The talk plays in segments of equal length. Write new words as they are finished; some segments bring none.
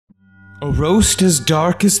A roast as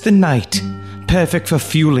dark as the night, perfect for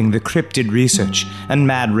fueling the cryptid research and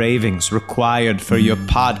mad ravings required for your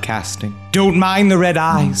podcasting. Don't mind the red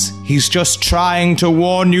eyes, he's just trying to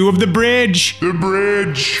warn you of the bridge. The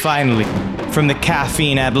bridge! Finally, from the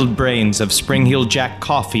caffeine-addled brains of Spring Heel Jack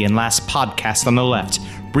Coffee and Last Podcast on the Left,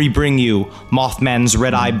 we bring you Mothman's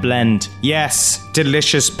Red Eye Blend. Yes,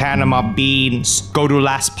 delicious Panama beans. Go to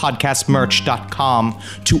lastpodcastmerch.com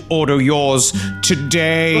to order yours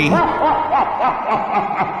today.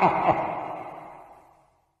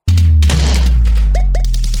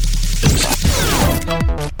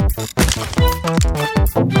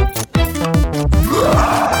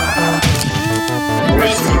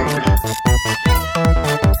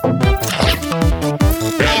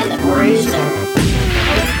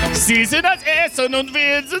 Sie sind das Essen und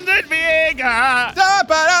wir sind das Mega.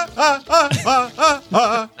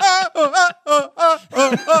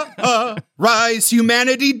 Rise,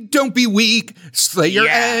 humanity, don't be weak. Slay your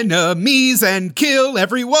enemies and kill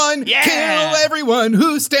everyone. Yeah. Kill everyone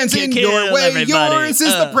who stands in your way. Everybody. Yours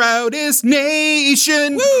is the proudest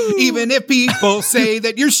nation. Woo. Even if people say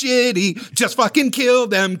that you're shitty, just fucking kill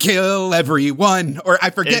them. Kill everyone. Or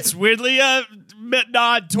I forget. It's weirdly a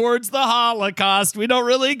nod towards the Holocaust. We don't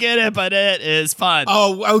really get it, but it is fun.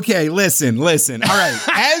 Oh, okay. Listen. All right.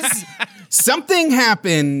 As something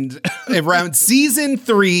happened around season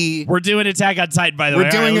 3. We're doing Attack on Titan, by the way.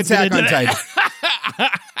 We're doing Attack on Titan.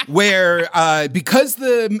 Where, because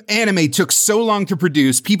the anime took so long to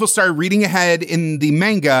produce, people started reading ahead in the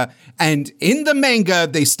manga. And in the manga,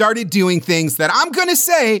 they started doing things that I'm going to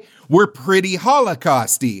say were pretty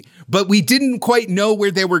Holocausty. But we didn't quite know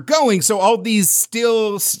where they were going. So all these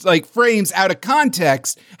still like frames out of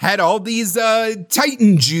context had all these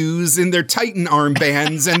Titan Jews in their Titan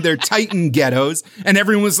armbands and their Titan ghettos. And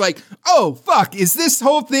everyone was like, oh, fuck, is this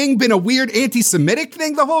whole thing been a weird anti-Semitic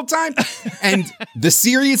thing the whole time? And the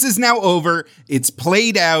series is now over. It's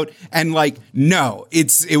played out. And like, no,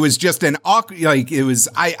 it was just an awkward, like it was,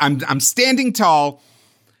 I'm standing tall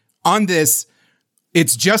on this.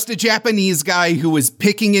 It's just a Japanese guy who was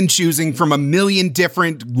picking and choosing from a million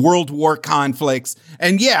different World War conflicts.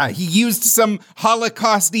 And yeah, he used some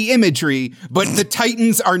Holocausty imagery, but the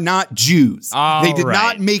Titans are not Jews. They did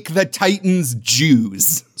not make the Titans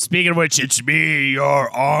Jews. Speaking of which, it's me, your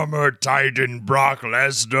armored Titan, Brock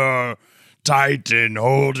Lesnar. Titan,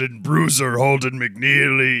 Bruiser Holden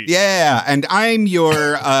McNeely. Yeah, and I'm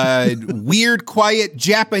your weird, quiet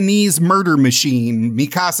Japanese murder machine,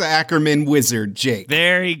 Mikasa Ackerman wizard, Jake.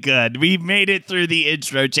 Very good. We've made it through the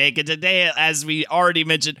intro, Jake. And today, as we already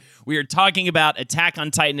mentioned, we are talking about Attack on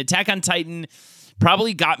Titan. Attack on Titan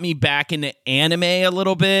probably got me back into anime a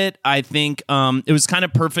little bit. I think it was kind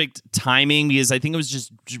of perfect timing because I think it was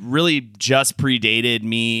just predated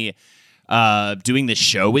me doing this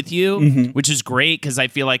show with you, which is great because I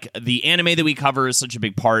feel like the anime that we cover is such a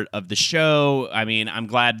big part of the show. I mean, I'm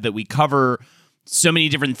glad that we cover so many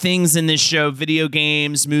different things in this show, video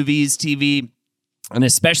games, movies, TV, and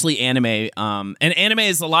especially anime. And anime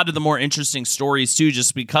is a lot of the more interesting stories too,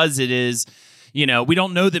 just because it is, you know, we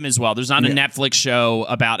don't know them as well. There's not a Netflix show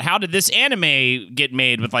about how did this anime get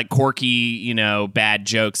made with like quirky, you know, bad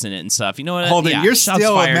jokes in it and stuff. You know what? Holden, you're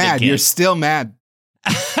still mad. You're still mad.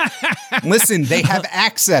 Listen, they have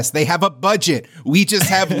access. They have a budget. We just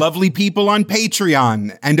have lovely people on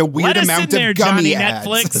Patreon and a weird amount of gummy Johnny ads.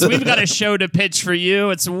 Netflix. We've got a show to pitch for you.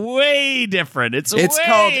 It's way different. It's way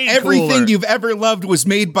called Everything cooler. You've Ever Loved Was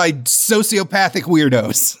Made by Sociopathic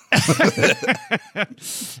Weirdos.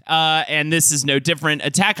 And this is no different.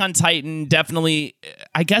 Attack on Titan, definitely,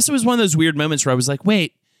 I guess it was one of those weird moments where I was like,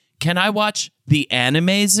 wait, can I watch the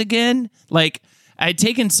animes again? Like, I'd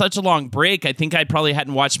taken such a long break. I think I probably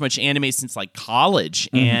hadn't watched much anime since like college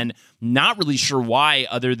and not really sure why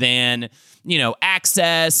other than, you know,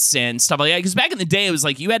 access and stuff like that. Because back in the day, it was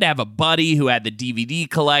like you had to have a buddy who had the DVD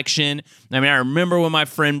collection. I mean, I remember when my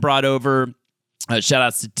friend brought over, shout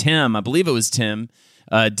outs to Tim, I believe it was Tim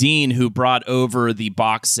Dean, who brought over the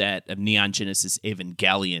box set of Neon Genesis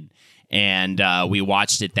Evangelion. And we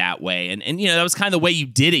watched it that way. And, you know, that was kind of the way you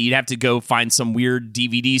did it. You'd have to go find some weird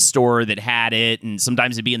DVD store that had it. And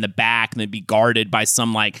sometimes it'd be in the back and it'd be guarded by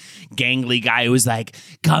some, like, gangly guy who was like,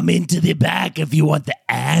 come into the back if you want the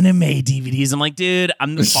anime DVDs. I'm like, dude,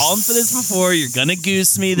 I'm falling for this before. You're going to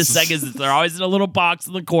goose me the second. They're always in a little box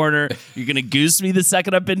in the corner. You're going to goose me the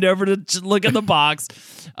second I bend over to look at the box.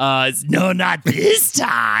 No, not this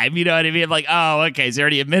time. You know what I mean? I'm like, oh, okay. So you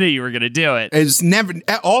already admitted you were going to do it. It's never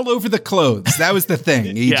all over the clothes. That was the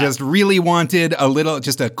thing. He Yeah. just really wanted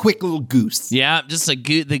just a quick little goose. Yeah, just the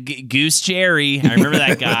Goose Cherry. I remember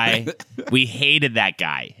that guy. We hated that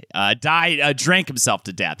guy. Drank himself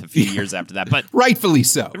to death a few years after that, but Rightfully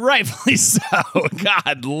so. rightfully so.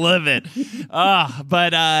 God, live it.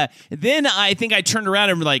 But then I think I turned around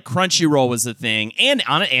and like Crunchyroll was the thing, and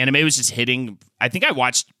on anime was just hitting. I think I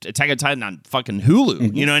watched Attack on Titan on fucking Hulu.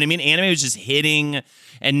 Mm-hmm. You know what I mean? Anime was just hitting,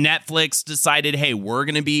 and Netflix decided, hey, we're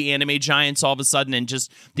going to be anime giants all of a sudden, and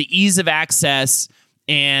just the ease of access.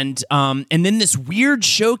 And then this weird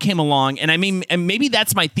show came along, and I mean, and maybe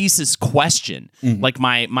that's my thesis question, like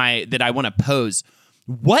my that I want to pose.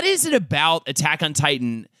 What is it about Attack on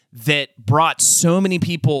Titan that brought so many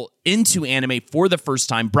people into anime for the first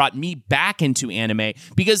time, brought me back into anime?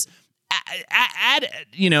 Because at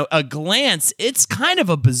a glance, it's kind of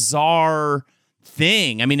a bizarre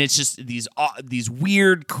thing. I mean, it's just these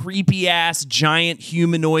weird, creepy ass giant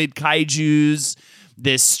humanoid kaijus.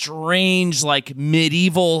 This strange, like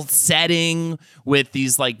medieval setting with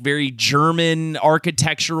these like very German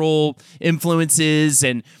architectural influences,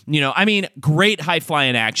 and I mean, great high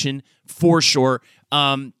flying action for sure.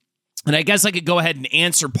 And I guess I could go ahead and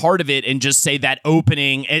answer part of it and just say that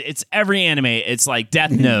opening. It's every anime. It's like Death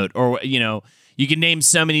Note, or you can name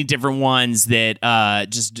so many different ones that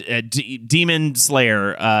Demon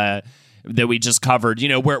Slayer that we just covered.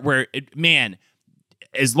 Man.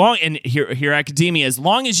 As long and Hero Academia, as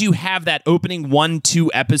long as you have that opening 1-2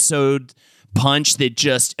 episode punch that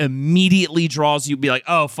just immediately draws you, be like,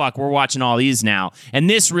 oh fuck, we're watching all these now. And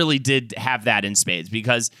this really did have that in spades,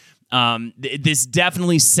 because this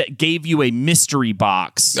definitely gave you a mystery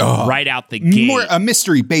box right out the gate. More a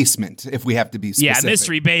mystery basement, if we have to be specific. Yeah,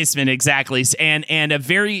 mystery basement, exactly. And a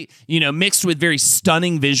very, mixed with very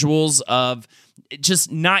stunning visuals of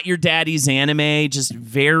just not your daddy's anime, just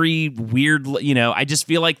very weird. I just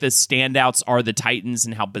feel like the standouts are the Titans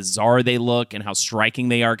and how bizarre they look and how striking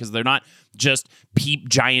they are, because they're not just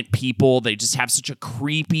giant people. They just have such a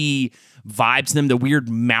creepy vibe to them, the weird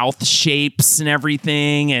mouth shapes and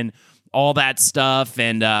everything and all that stuff.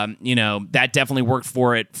 And, that definitely worked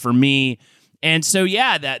for me. And so,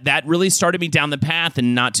 yeah, that really started me down the path.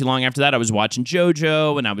 And not too long after that, I was watching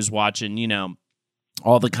JoJo, and I was watching,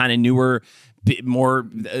 all the kind of newer, more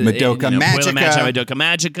Madoka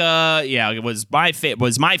Magica. Yeah, it was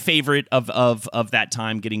my favorite of that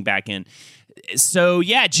time getting back in. So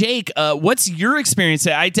yeah, Jake, what's your experience?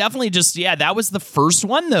 I definitely that was the first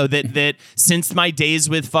one though that since my days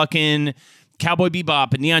with fucking Cowboy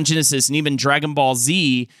Bebop and Neon Genesis and even Dragon Ball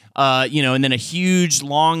Z, and then a huge,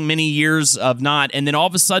 long, many years of not, and then all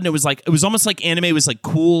of a sudden it was almost like anime was like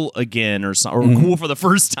cool again or cool for the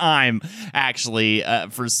first time, actually,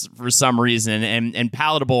 for some reason, and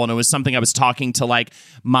palatable, and it was something I was talking to like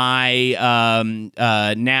my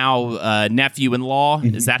now nephew-in-law.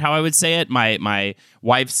 Is that how I would say it? My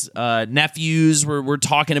wife's nephews were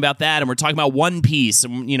talking about that, and we're talking about One Piece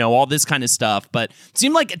and all this kind of stuff. But it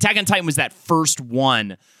seemed like Attack on Titan was that first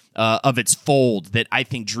one of its fold that I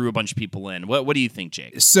think drew a bunch of people in. What do you think,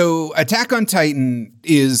 Jake? So Attack on Titan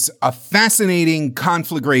is a fascinating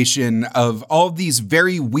conflagration of all these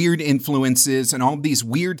very weird influences and all these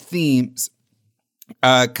weird themes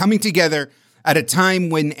coming together at a time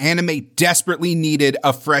when anime desperately needed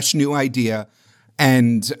a fresh new idea.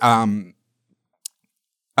 And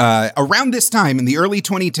around this time in the early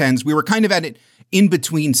 2010s, we were kind of at an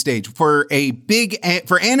in-between stage. For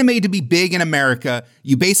anime to be big in America,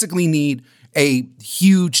 you basically need a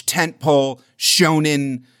huge tentpole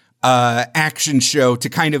shonen action show to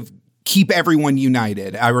kind of keep everyone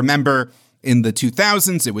united. I remember in the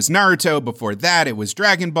 2000s, it was Naruto. Before that, it was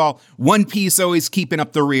Dragon Ball. One Piece always keeping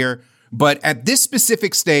up the rear. But at this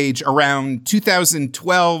specific stage, around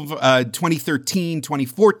 2012, 2013,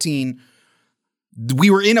 2014, we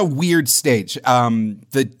were in a weird stage.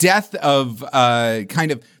 The death of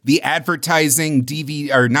kind of the advertising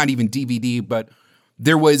DVD, or not even DVD, but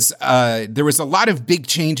there was a lot of big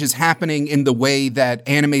changes happening in the way that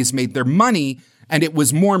animes made their money, and it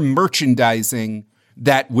was more merchandising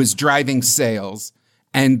that was driving sales.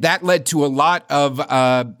 And that led to a lot of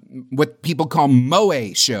what people call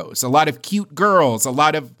moe shows, a lot of cute girls, a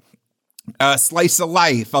lot of slice of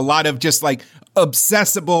life, a lot of just like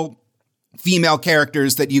obsessible female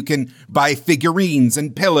characters that you can buy figurines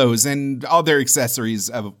and pillows and other accessories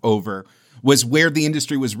over, was where the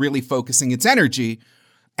industry was really focusing its energy.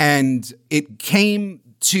 And it came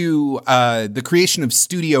to the creation of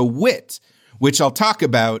Studio Wit, which I'll talk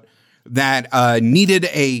about, that needed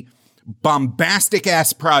a bombastic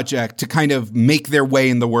ass project to kind of make their way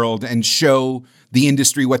in the world and show the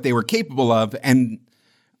industry what they were capable of. And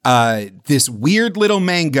this weird little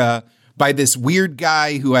manga by this weird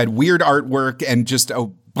guy who had weird artwork and just a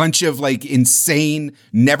bunch of like insane,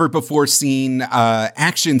 never before seen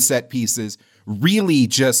action set pieces really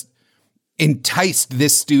just enticed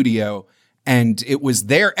this studio. And it was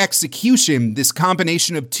their execution, this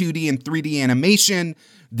combination of 2D and 3D animation,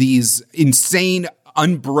 these insane,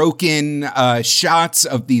 unbroken shots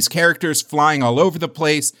of these characters flying all over the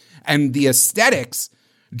place, and the aesthetics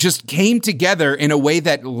just came together in a way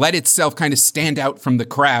that let itself kind of stand out from the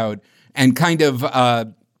crowd. And kind of,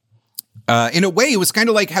 in a way, it was kind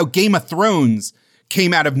of like how Game of Thrones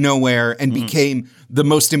came out of nowhere and became the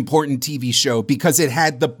most important TV show because it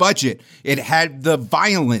had the budget, it had the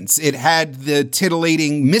violence, it had the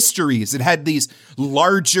titillating mysteries, it had these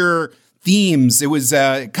larger themes. It was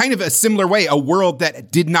kind of a similar way, a world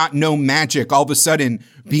that did not know magic all of a sudden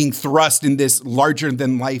being thrust in this larger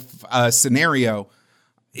than life scenario.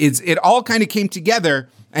 It all kind of came together,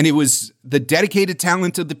 and it was the dedicated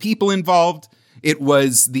talent of the people involved. It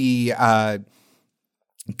was the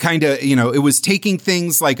kind of, it was taking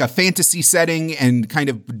things like a fantasy setting and kind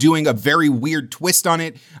of doing a very weird twist on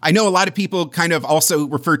it. I know a lot of people kind of also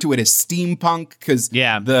refer to it as steampunk because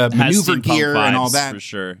the maneuver gear and all that. For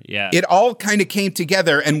sure, yeah. It all kind of came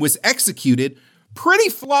together and was executed pretty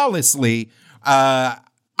flawlessly. I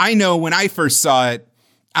know when I first saw it,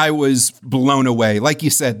 I was blown away. Like you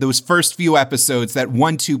said, those first few episodes, that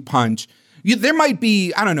 1-2 punch, there might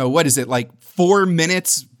be, I don't know, what is it, like 4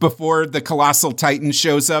 minutes before the Colossal Titan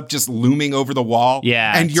shows up, just looming over the wall.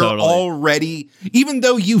 Yeah, and you're already, even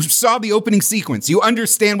though you saw the opening sequence, you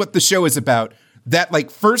understand what the show is about. That like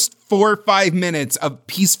first 4 or 5 minutes of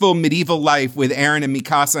peaceful medieval life with Eren and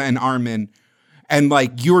Mikasa and Armin, and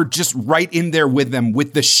like you're just right in there with them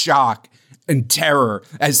with the shock and terror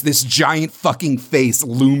as this giant fucking face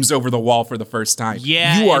looms over the wall for the first time.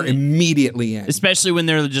 Yeah, you are immediately in. Especially when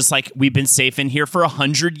they're just like, we've been safe in here for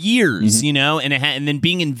 100 years, and then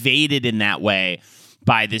being invaded in that way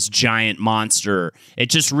by this giant monster. It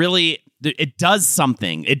just really, it does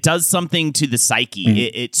something. It does something to the psyche.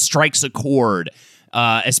 It strikes a chord,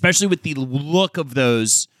 especially with the look of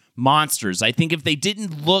those monsters. I think if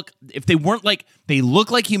they weren't like, they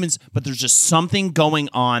look like humans, but there's just something going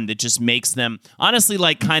on that just makes them honestly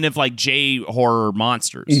like kind of like J-horror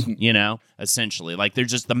monsters, essentially. Like they're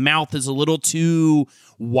just, the mouth is a little too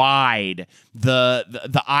wide.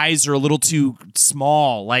 The eyes are a little too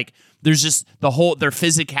small. Like there's just their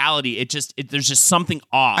physicality. There's just something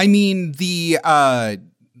off. I mean, the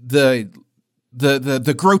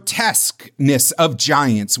grotesqueness of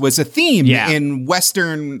giants was a theme in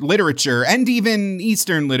Western literature and even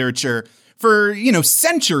Eastern literature for,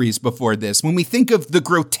 centuries before this. When we think of the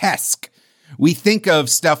grotesque, we think of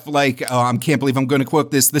stuff like, I can't believe I'm going to quote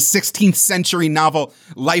this, the 16th century novel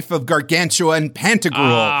Life of Gargantua and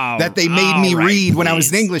Pantagruel that they made me read when I was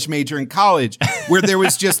an English major in college, where there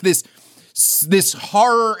was just this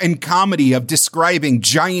horror and comedy of describing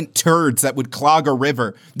giant turds that would clog a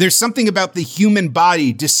river. There's something about the human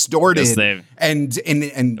body distorted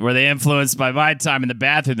and were they influenced by my time in the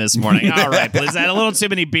bathroom this morning? All right, please. I had a little too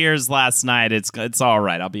many beers last night. It's all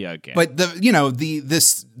right. I'll be okay. But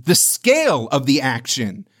the scale of the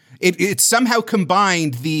action, it somehow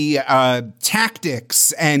combined the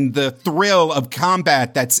tactics and the thrill of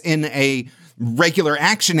combat that's in a regular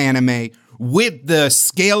action anime with the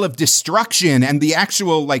scale of destruction and the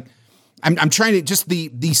actual, like, I'm trying to just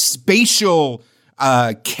the spatial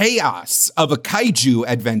chaos of a kaiju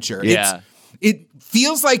adventure. Yeah. It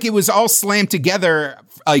feels like it was all slammed together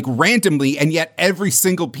like randomly, and yet every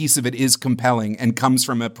single piece of it is compelling and comes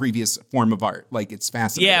from a previous form of art. Like, it's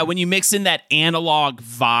fascinating. Yeah, when you mix in that analog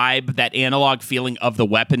vibe, that analog feeling of the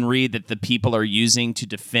weaponry that the people are using to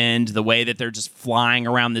defend, the way that they're just flying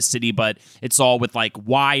around the city, but it's all with like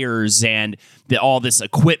wires and all this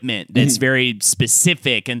equipment that's very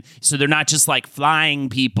specific, and so they're not just like flying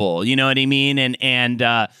people, you know what I mean? And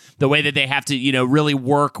the way that they have to, really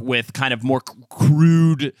work with kind of more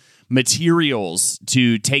crude materials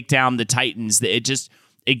to take down the Titans. It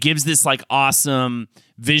gives this like awesome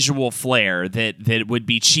visual flair that would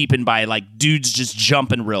be cheapened by like dudes just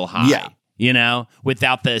jumping real high,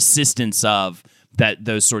 without the assistance of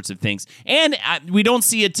those sorts of things. And we don't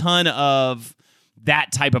see a ton of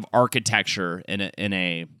that type of architecture in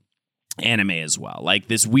a anime as well. Like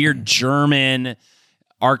this weird German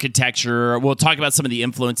architecture. We'll talk about some of the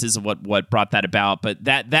influences of what brought that about, but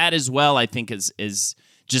that as well, I think is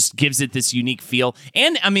just gives it this unique feel.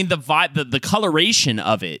 And I mean, the vibe, the coloration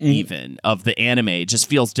of it, even of the anime, just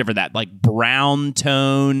feels different. That like brown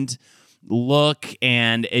toned look,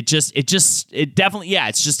 and it definitely,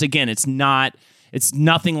 it's just, again, it's not It's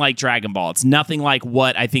nothing like Dragon Ball. It's nothing like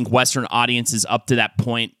what I think Western audiences up to that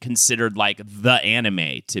point considered like the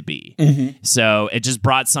anime to be. So it just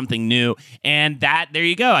brought something new. And there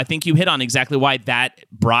you go. I think you hit on exactly why that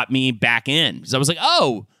brought me back in. Because I was like,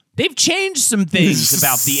 oh, they've changed some things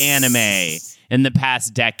about the anime in the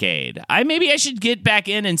past decade. Maybe I should get back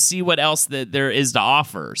in and see what else that there is to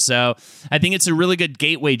offer. So I think it's a really good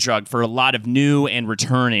gateway drug for a lot of new and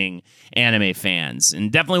returning anime fans. And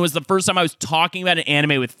definitely was the first time I was talking about an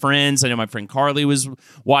anime with friends. I know my friend Carly was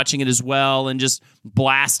watching it as well and just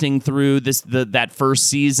blasting through that first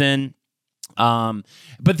season.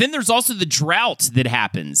 But then there's also the drought that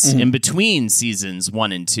happens in between seasons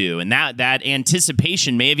 1 and 2. And that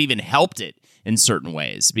anticipation may have even helped it in certain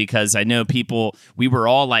ways, because I know we were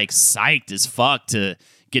all like psyched as fuck to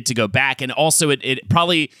get to go back. And also it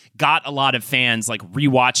probably got a lot of fans like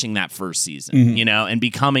rewatching that first season, and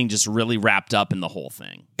becoming just really wrapped up in the whole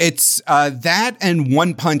thing. It's that and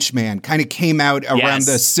One Punch Man kind of came out around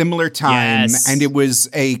the similar time. Yes. And it was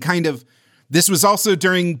a kind of, this was also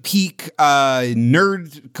during peak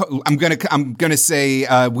nerd. I'm gonna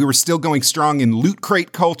say we were still going strong in Loot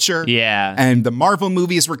Crate culture. Yeah, and the Marvel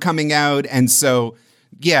movies were coming out, and so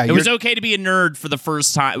it was okay to be a nerd for the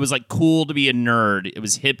first time. It was like cool to be a nerd. It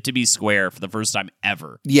was hip to be square for the first time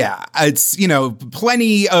ever. Yeah, it's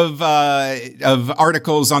plenty of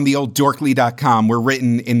articles on the old dorkly.com were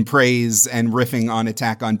written in praise and riffing on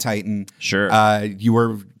Attack on Titan. Sure, you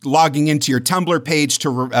were logging into your Tumblr page to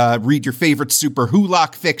read your favorite Super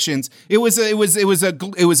Hulock fictions. It was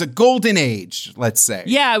a golden age, let's say.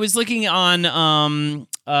 Yeah, I was looking on the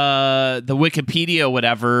Wikipedia,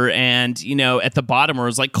 whatever, and at the bottom where it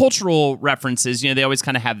was like cultural references. They always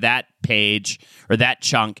kind of have that page or that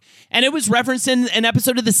chunk, and it was referenced in an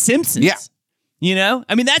episode of The Simpsons. Yeah,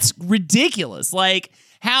 I mean that's ridiculous. Like.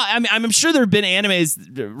 I'm sure there have been animes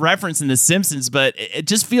referencing The Simpsons, but it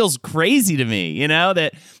just feels crazy to me,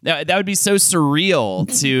 that would be so surreal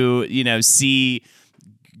to, see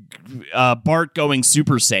Bart going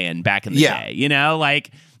Super Saiyan back in the day,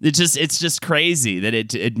 like it's just crazy that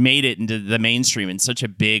it made it into the mainstream in such a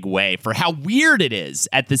big way for how weird it is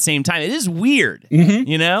at the same time. It is weird,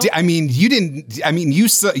 I mean, you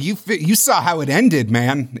saw how it ended,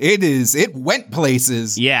 man. It went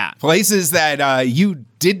places. Yeah. Places that you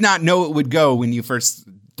did not know it would go when you first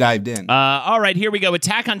dived in. All right, here we go.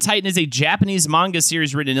 Attack on Titan is a Japanese manga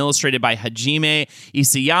series written and illustrated by Hajime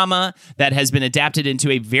Isayama that has been adapted into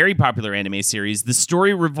a very popular anime series. The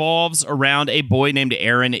story revolves around a boy named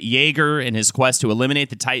Eren Yeager and his quest to eliminate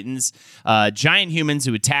the Titans, giant humans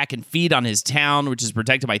who attack and feed on his town, which is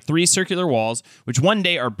protected by 3 circular walls, which one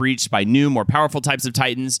day are breached by new, more powerful types of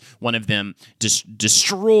Titans. One of them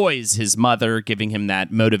destroys his mother, giving him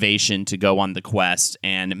that motivation to go on the quest.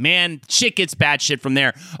 And man, shit gets batshit from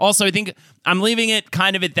there. Also, I think I'm leaving it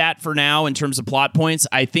kind of at that for now in terms of plot points.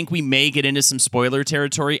 I think we may get into some spoiler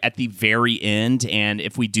territory at the very end, and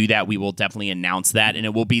if we do that, we will definitely announce that, and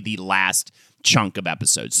it will be the last chunk of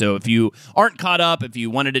episodes. So if you aren't caught up, if you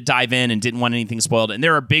wanted to dive in and didn't want anything spoiled, and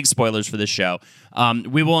there are big spoilers for this show,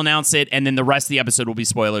 we will announce it, and then the rest of the episode will be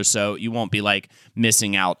spoilers, so you won't be like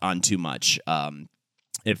missing out on too much.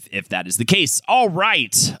 If that is the case. All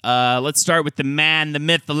right, let's start with the man, the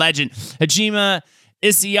myth, the legend, Hajime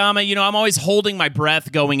Isayama. I'm always holding my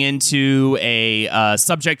breath going into a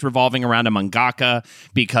subject revolving around a mangaka,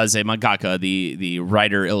 because a mangaka, the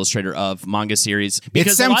writer, illustrator of manga series,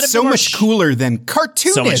 because it sounds so much cooler than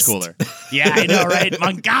cartoonist. So much cooler. Yeah, I know, right?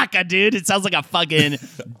 Mangaka, dude. It sounds like a fucking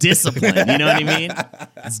discipline. You know what I mean?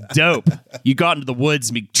 It's dope. You go out into the woods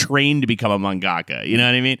and be trained to become a mangaka. You know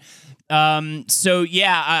what I mean? So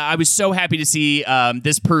yeah, I was so happy to see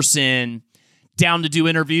this person down to do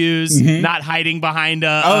interviews, not hiding behind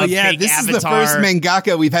a fake this avatar. Is the first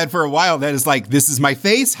mangaka we've had for a while that is like, this is my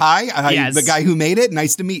face. Hi, I'm the guy who made it.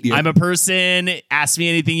 Nice to meet you. I'm a person. Ask me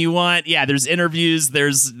anything you want. Yeah, there's interviews.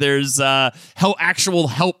 There's actual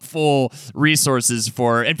helpful resources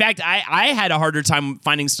for. In fact, I had a harder time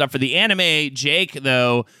finding stuff for the anime. Jake,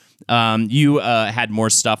 though, you had more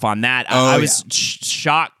stuff on that. I was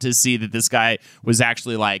shocked to see that this guy was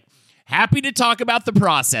actually like, happy to talk about the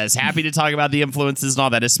process, happy to talk about the influences and all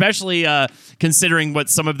that, especially considering what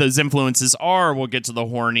some of those influences are. We'll get to the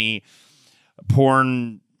horny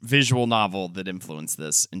porn visual novel that influenced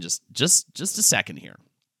this in just a second here.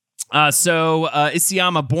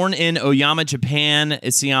 Isayama, born in Oyama, Japan,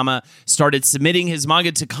 Isayama started submitting his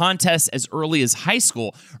manga to contests as early as high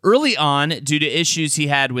school. Early on, due to issues he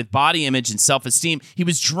had with body image and self-esteem, he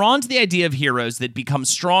was drawn to the idea of heroes that become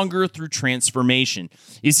stronger through transformation.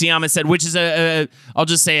 Isayama said, which is I'll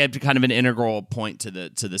just say kind of an integral point to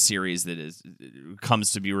the series that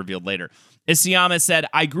comes to be revealed later. Isayama said,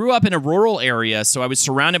 I grew up in a rural area, so I was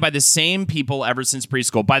surrounded by the same people ever since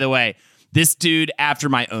preschool. By the way, this dude after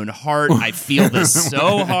my own heart. I feel this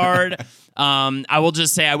so hard. I will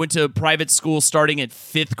just say I went to a private school starting at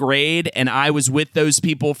 5th grade, and I was with those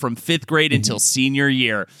people from 5th grade until senior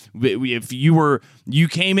year. If you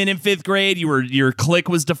came in 5th grade, your clique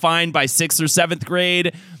was defined by 6th or 7th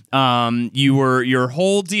grade. Your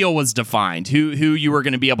whole deal was defined. Who you were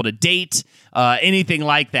going to be able to date, anything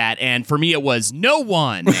like that. And for me, it was no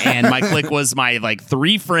one. And my clique was my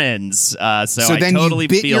 3 friends. So I then totally you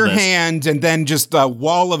bit feel your this. hand, and then just a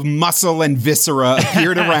wall of muscle and viscera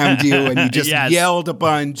appeared around you, and you just yelled a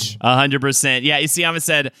bunch. 100%. Yeah, Isayama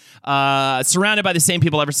said, surrounded by the same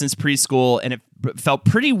people ever since preschool, and it felt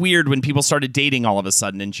pretty weird when people started dating all of a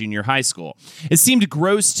sudden in junior high school. It seemed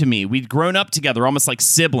gross to me. We'd grown up together almost like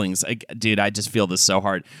siblings. Dude, I just feel this so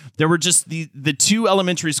hard. There were just the 2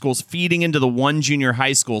 elementary schools feeding into the 1 junior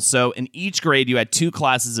high school. So in each grade, you had 2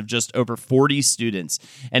 classes of just over 40 students.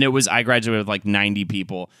 And I graduated with 90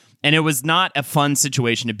 people. And it was not a fun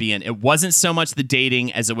situation to be in. It wasn't so much the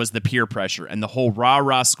dating as it was the peer pressure and the whole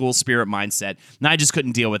rah-rah school spirit mindset. And I just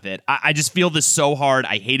couldn't deal with it. I just feel this so hard.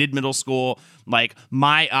 I hated middle school.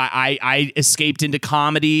 I escaped into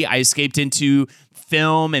comedy. I escaped into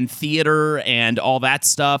film and theater and all that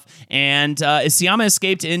stuff. And Isayama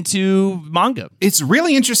escaped into manga. It's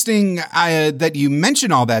really interesting that you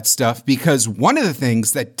mention all that stuff, because one of the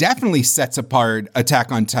things that definitely sets apart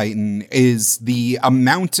Attack on Titan is the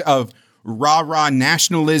amount of rah-rah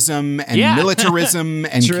nationalism and militarism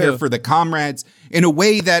and care for the comrades in a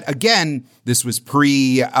way that, again, this was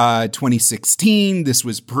pre-2016. This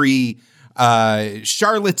was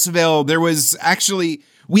pre-Charlottesville. There was actually...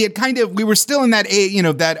 We were still in that,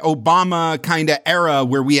 that Obama kind of era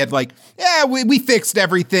where we had we fixed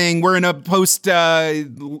everything. We're in a post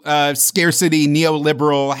scarcity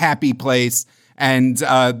neoliberal happy place. And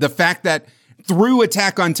the fact that through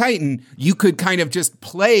Attack on Titan, you could kind of just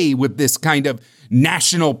play with this kind of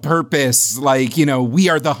national purpose, we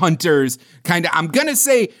are the hunters, kind of, I'm going to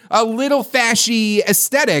say, a little fashy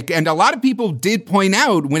aesthetic. And a lot of people did point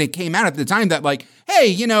out when it came out at the time that,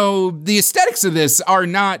 hey, the aesthetics of this are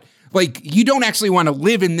not, you don't actually want to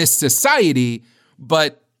live in this society,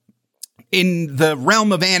 but in the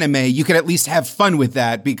realm of anime, you could at least have fun with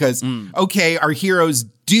that because, okay, our heroes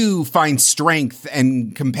do find strength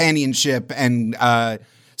and companionship and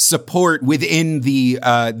support within the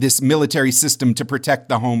this military system to protect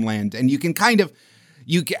the homeland, and you can kind of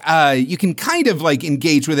engage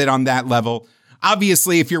with it on that level.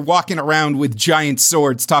 Obviously, if you're walking around with giant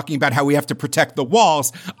swords talking about how we have to protect the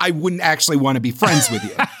walls, I wouldn't actually want to be friends with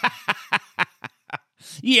you.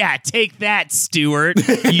 Yeah, take that, Stuart,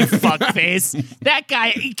 you fuckface. That guy,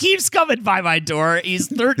 he keeps coming by my door. He's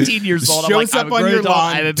 13 years old. Shows up on your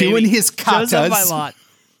lawn, doing his katas. Shows up my lawn.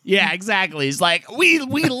 Yeah, exactly. He's like, we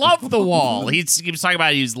love the wall. He keeps talking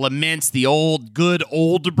about he laments the good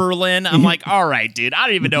old Berlin. I'm like, all right, dude. I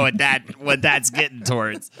don't even know what that's getting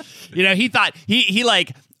towards. He thought he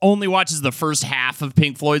only watches the first half of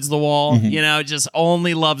Pink Floyd's The Wall. Just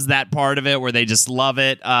only loves that part of it where they just love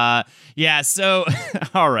it. Yeah. So,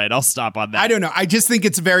 all right, I'll stop on that. I don't know. I just think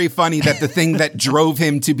it's very funny that the thing that drove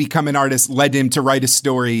him to become an artist led him to write a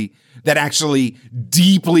story that actually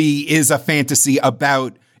deeply is a fantasy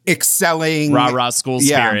about excelling rah-rah school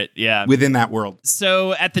spirit within that world.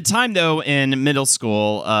 So at the time, though, in middle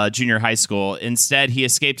school, junior high school, instead he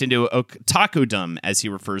escaped into otakudom, as he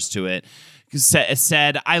refers to it.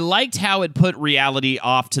 Said, I liked how it put reality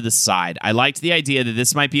off to the side. I liked the idea that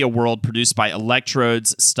this might be a world produced by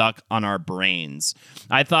electrodes stuck on our brains.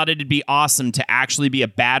 I thought it'd be awesome to actually be a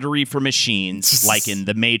battery for machines, like in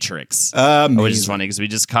The Matrix. Which is funny because we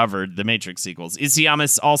just covered the Matrix sequels.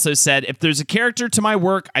 Isayama also said, if there's a character to my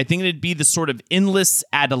work, I think it'd be the sort of endless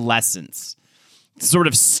adolescence. Sort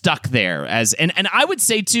of stuck there as, and I would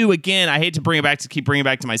say too, again, I hate to keep bringing it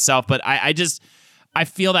back to myself, but I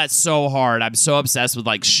feel that so hard. I'm so obsessed with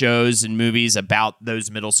shows and movies about those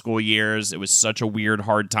middle school years. It was such a weird,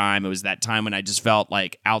 hard time. It was that time when I just felt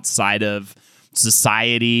outside of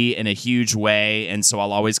society in a huge way. And so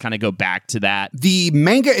I'll always kind of go back to that. The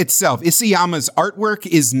manga itself, Isayama's artwork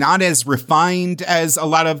is not as refined as a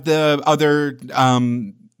lot of the other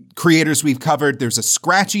creators we've covered. There's a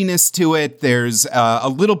scratchiness to it. There's a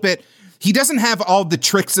little bit... he doesn't have all the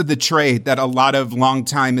tricks of the trade that a lot of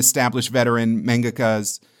longtime established veteran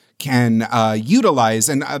mangakas can utilize,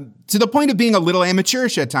 and to the point of being a little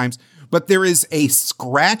amateurish at times. But there is a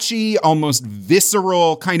scratchy, almost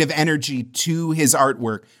visceral kind of energy to his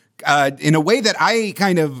artwork in a way that I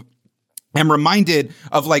kind of am reminded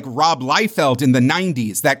of like Rob Liefeld in the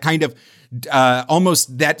 90s, that kind of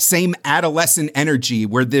almost that same adolescent energy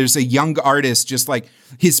where there's a young artist, just like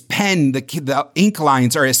his pen, the ink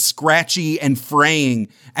lines are as scratchy and fraying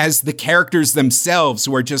as the characters themselves,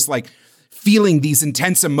 who are just like feeling these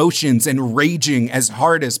intense emotions and raging as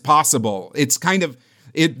hard as possible. It's kind of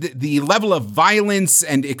the level of violence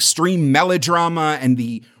and extreme melodrama and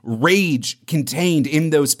the rage contained in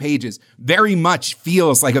those pages very much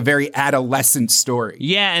feels like a very adolescent story.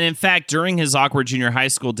 Yeah, and in fact, during his awkward junior high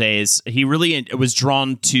school days, he really was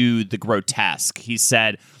drawn to the grotesque. He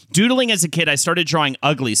said, "Doodling as a kid, I started drawing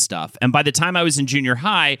ugly stuff, and by the time I was in junior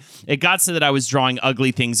high, it got so that I was drawing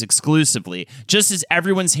ugly things exclusively. Just as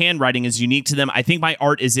everyone's handwriting is unique to them, I think my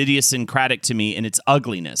art is idiosyncratic to me in its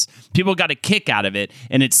ugliness. People got a kick out of it,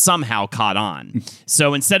 and it somehow caught on.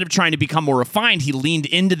 So instead of trying to become more refined, he leaned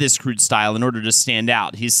into this crude style in order to stand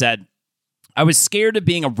out. He said, I was scared of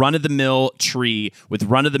being a run-of-the-mill tree with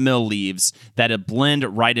run-of-the-mill leaves that'd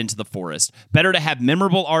blend right into the forest. Better to have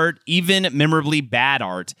memorable art, even memorably bad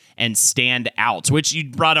art, and stand out," which you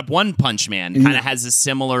brought up. One Punch Man kind of has a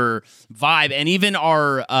similar vibe. And even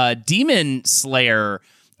our Demon Slayer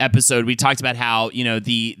episode, we talked about how, you know,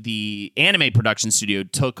 the anime production studio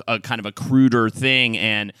took a kind of a cruder thing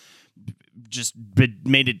and just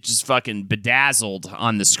made it just fucking bedazzled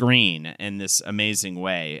on the screen in this amazing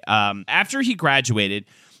way. After he graduated,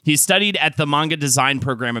 he studied at the manga design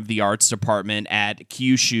program of the arts department at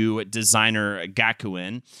Kyushu Designer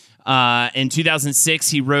Gakuen. In 2006,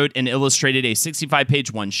 he wrote and illustrated a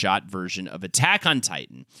 65-page one-shot version of Attack on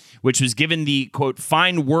Titan, which was given the, quote,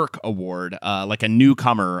 Fine Work Award, like a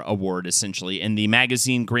newcomer award, essentially, in the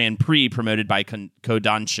magazine Grand Prix promoted by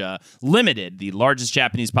Kodansha Limited, the largest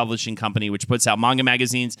Japanese publishing company which puts out manga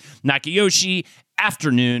magazines, Nakayoshi,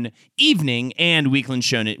 Afternoon, Evening, and Weekly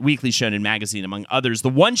Shonen Magazine, among others. The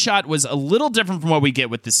one-shot was a little different from what we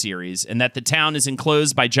get with the series, in that the town is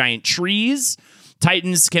enclosed by giant trees.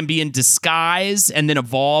 Titans can be in disguise and then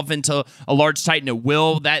evolve into a large Titan at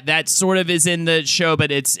will. That sort of is in the show,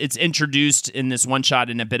 but it's introduced in this one shot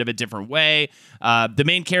in a bit of a different way. The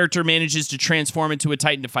main character manages to transform into a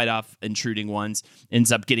Titan to fight off intruding ones,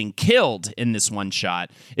 ends up getting killed in this one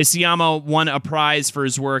shot. Isayama won a prize for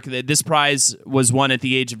his work. This prize was won at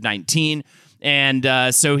the age of 19.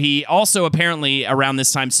 And so he also apparently around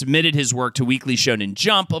this time submitted his work to Weekly Shonen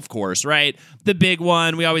Jump, of course, right? The big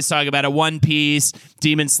one. We always talk about it. One Piece,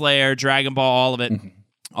 Demon Slayer, Dragon Ball, all of it.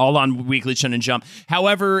 All on Weekly Shonen Jump.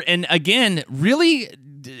 However, and again, really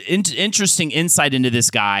interesting insight into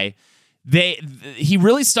this guy. He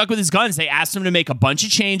really stuck with his guns. They asked him to make a bunch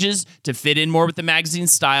of changes to fit in more with the magazine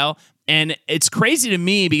style. And it's crazy to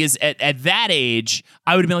me because at that age,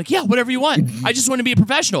 I would have been like, yeah, whatever you want. I just want to be a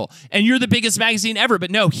professional. And you're the biggest magazine ever.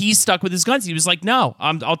 But no, he stuck with his guns. He was like, no,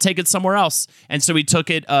 I'll take it somewhere else. And so he took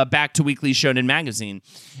it back to Weekly Shonen Magazine.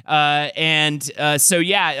 That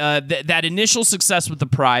initial success with the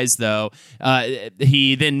prize, though,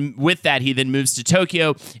 he then moves to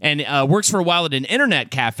Tokyo and works for a while at an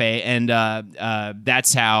internet cafe. And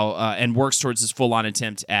that's how, and works towards his full-on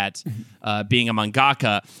attempt at being a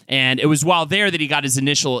mangaka. And it was while there that he got his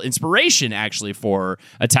initial inspiration, actually, for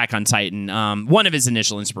Attack on Titan. One of his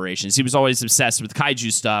initial inspirations. He was always obsessed with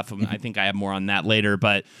kaiju stuff. I think I have more on that later.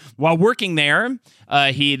 But while working there,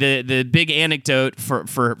 the big anecdote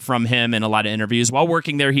from him in a lot of interviews, while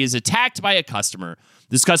working there, he is attacked by a customer.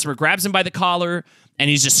 This customer grabs him by the collar, and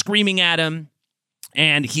he's just screaming at him.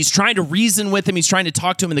 And he's trying to reason with him. He's trying to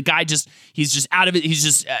talk to him. And the guy he's just out of it. He's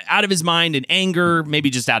just out of his mind in anger, maybe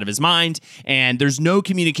just out of his mind. And there's no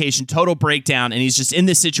communication, total breakdown. And he's just in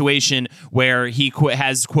this situation where he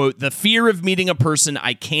has, quote, the fear of meeting a person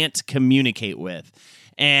I can't communicate with.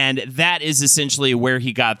 And that is essentially where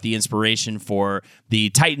he got the inspiration for the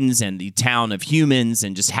Titans and the town of humans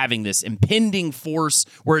and just having this impending force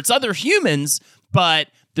where it's other humans, but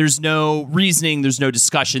there's no reasoning, there's no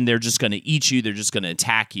discussion. They're just going to eat you. They're just going to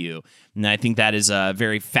attack you. And I think that is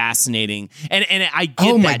very fascinating. And I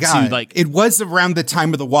get that too. Like, it was around the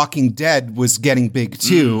time of The Walking Dead was getting big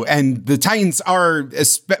too. And the Titans are,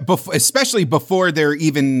 especially before they're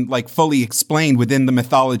even like fully explained within the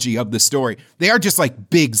mythology of the story, they are just like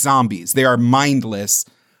big zombies. They are mindless.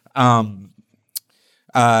 In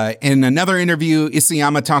another interview,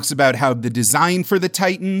 Isayama talks about how the design for the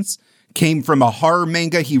Titans came from a horror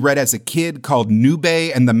manga he read as a kid called Nube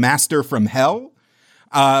and the Master from Hell.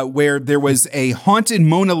 where there was a haunted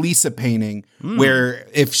Mona Lisa painting where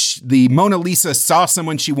if the Mona Lisa saw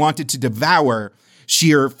someone she wanted to devour,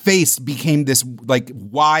 her face became this like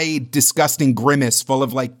wide, disgusting grimace full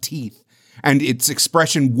of like teeth. And its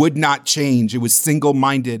expression would not change. It was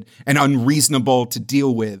single-minded and unreasonable to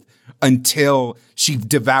deal with until she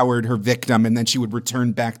devoured her victim, and then she would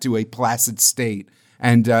return back to a placid state.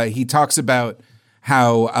 And he talks about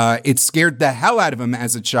how it scared the hell out of him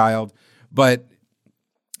as a child, but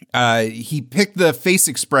he picked the face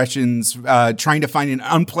expressions trying to find an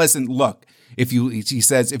unpleasant look. He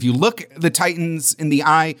says, if you look the Titans in the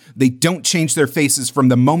eye, they don't change their faces from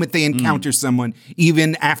the moment they encounter someone,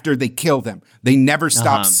 even after they kill them. They never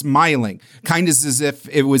stop smiling, kind of as if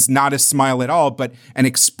it was not a smile at all, but an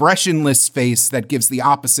expressionless face that gives the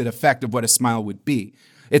opposite effect of what a smile would be.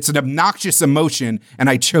 It's an obnoxious emotion, and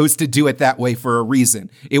I chose to do it that way for a reason.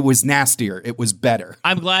 It was nastier. It was better.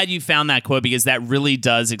 I'm glad you found that quote because that really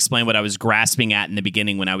does explain what I was grasping at in the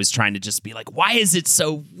beginning when I was trying to just be like, why is it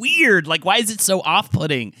so weird? Like, why is it so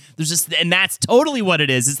off-putting? And that's totally what it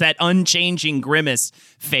is. It's that unchanging grimace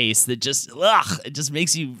face that just, it just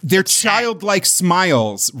makes you... Their childlike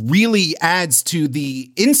smiles really adds to the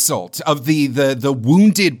insult of the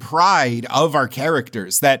wounded pride of our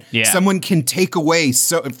characters that someone can take away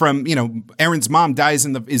from, Aaron's mom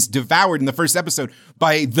is devoured in the first episode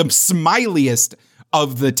by the smiliest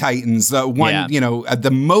of the Titans, the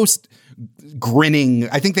most grinning.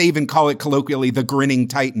 I think they even call it colloquially the grinning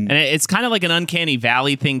Titan. And it's kind of like an uncanny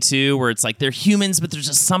valley thing too, where it's like they're humans, but there's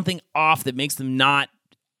just something off that makes them not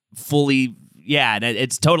fully. Yeah, and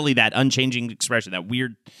it's totally that unchanging expression, that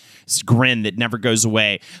weird grin that never goes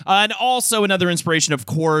away. And also another inspiration, of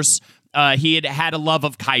course. He had a love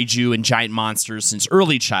of kaiju and giant monsters since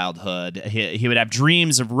early childhood. He would have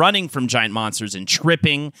dreams of running from giant monsters and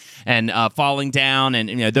tripping and falling down,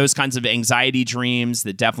 and those kinds of anxiety dreams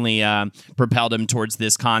that definitely propelled him towards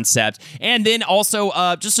this concept. And then also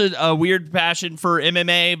just a weird passion for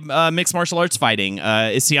MMA, mixed martial arts fighting.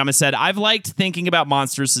 Isayama said, "I've liked thinking about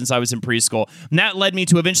monsters since I was in preschool, and that led me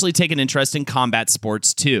to eventually take an interest in combat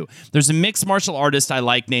sports too. There's a mixed martial artist I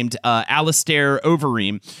like named Alistair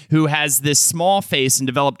Overeem, who has this small face and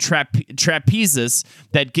developed trapezes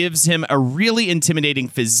that gives him a really intimidating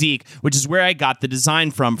physique, which is where I got the design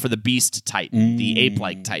from for the Beast Titan, the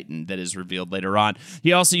ape-like Titan that is revealed later on.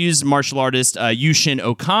 He also used martial artist Yushin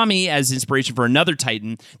Okami as inspiration for another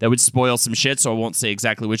Titan that would spoil some shit, so I won't say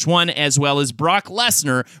exactly which one, as well as Brock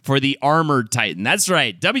Lesnar for the Armored Titan. That's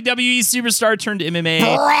right, WWE superstar turned MMA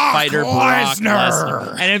fighter Brock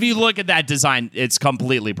Lesnar. And if you look at that design, it's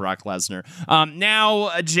completely Brock Lesnar. Now,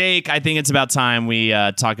 Jake, I think it's about time we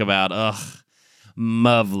talk about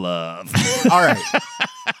Muv-Luv. All right.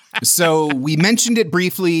 So we mentioned it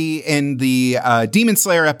briefly in the Demon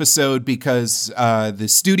Slayer episode because the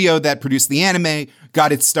studio that produced the anime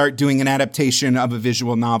got its start doing an adaptation of a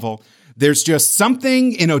visual novel. There's just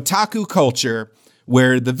something in otaku culture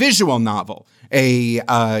where the visual novel,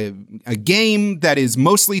 a game that is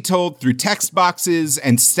mostly told through text boxes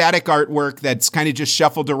and static artwork that's kind of just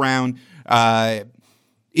shuffled around,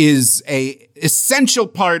 is a essential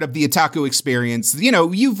part of the otaku experience.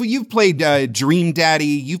 You've played Dream Daddy.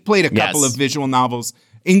 You've played a couple of visual novels,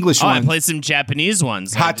 English ones. I played some Japanese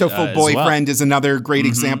ones. Hatoful Boyfriend is another great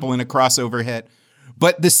example in a crossover hit.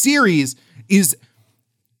 But the series is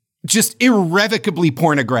just irrevocably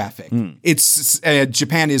pornographic. It's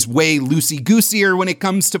Japan is way loosey-gooseier when it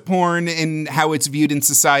comes to porn and how it's viewed in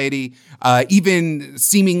society. Even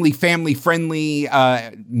seemingly family-friendly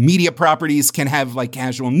media properties can have like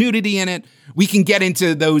casual nudity in it. We can get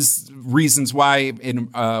into those reasons why in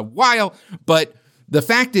a while, but the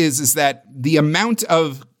fact is that the amount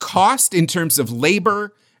of cost in terms of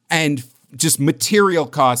labor and just material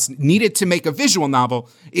costs needed to make a visual novel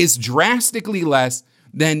is drastically less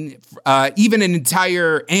than even an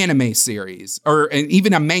entire anime series or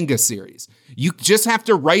even a manga series. You just have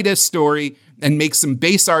to write a story and make some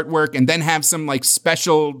base artwork and then have some like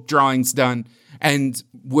special drawings done. And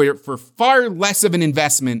where for far less of an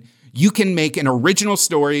investment, you can make an original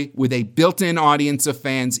story with a built-in audience of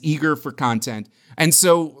fans eager for content. And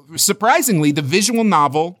so surprisingly, the visual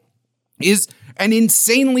novel is an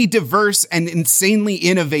insanely diverse and insanely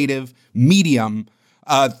innovative medium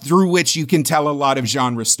through which you can tell a lot of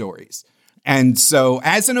genre stories. And so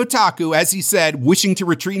as an otaku, as he said, wishing to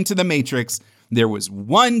retreat into the Matrix, there was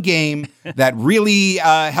one game that really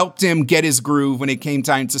helped him get his groove when it came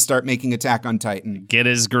time to start making Attack on Titan. Get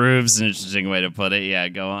his groove's an interesting way to put it. Yeah,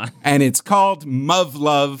 go on. And it's called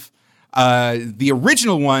Muv-Luv. The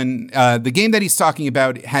original one, the game that he's talking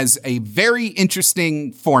about, has a very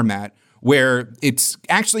interesting format where it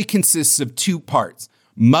actually consists of two parts.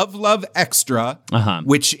 Muv-Luv Extra,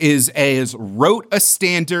 which is as wrote a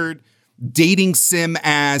standard dating sim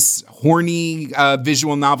ass horny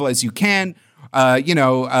visual novel as you can.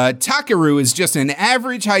 Takeru is just an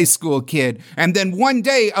average high school kid. And then one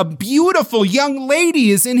day, a beautiful young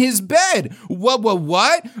lady is in his bed.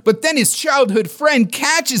 What? But then his childhood friend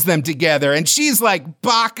catches them together and she's like,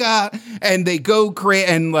 baka. And they go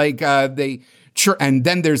and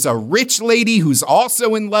then there's a rich lady who's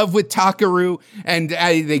also in love with Takeru, and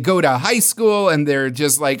they go to high school and they're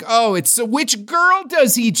just like, so which girl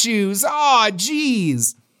does he choose? Oh,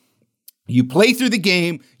 geez. You play through the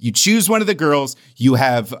game, you choose one of the girls, you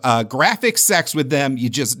have graphic sex with them, you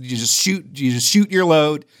just shoot your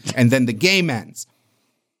load, and then the game ends.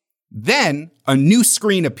 Then a new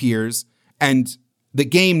screen appears, and the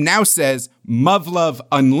game now says Muv-Luv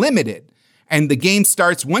Unlimited. And the game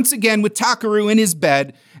starts once again with Takeru in his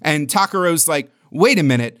bed, and Takeru's like, wait a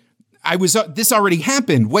minute, this already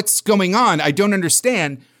happened. What's going on? I don't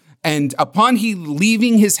understand. And upon he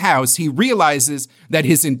leaving his house, he realizes that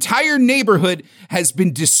his entire neighborhood has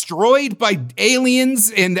been destroyed by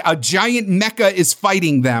aliens and a giant mecha is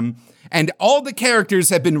fighting them. And all the characters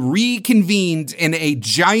have been reconvened in a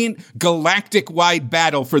giant galactic-wide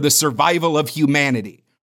battle for the survival of humanity.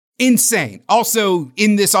 Insane. Also,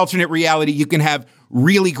 in this alternate reality, you can have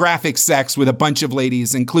really graphic sex with a bunch of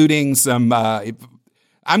ladies, including some...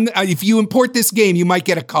 if you import this game, you might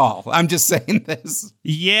get a call. I'm just saying this.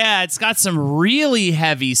 Yeah, it's got some really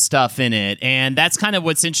heavy stuff in it. And that's kind of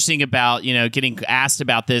what's interesting about, getting asked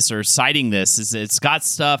about this or citing this, is it's got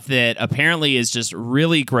stuff that apparently is just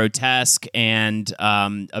really grotesque and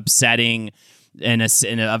upsetting and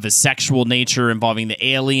of a sexual nature involving the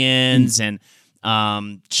aliens and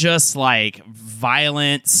just like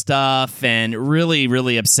violent stuff and really,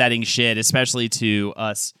 really upsetting shit, especially to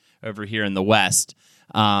us over here in the West.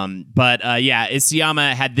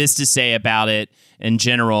 Isayama had this to say about it in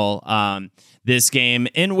general. This game,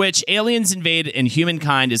 in which aliens invade and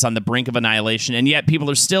humankind is on the brink of annihilation, and yet people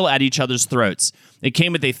are still at each other's throats. It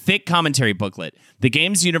came with a thick commentary booklet. The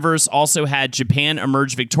game's universe also had Japan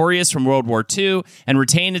emerge victorious from World War II and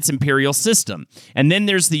retain its imperial system. And then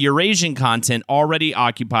there's the Eurasian continent already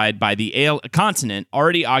occupied by the aliens,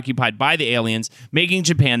 making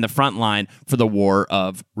Japan the front line for the War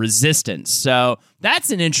of Resistance. So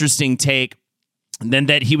that's an interesting take. And then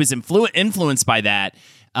that he was influenced by that.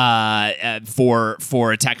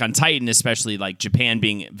 For Attack on Titan, especially like Japan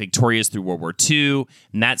being victorious through World War II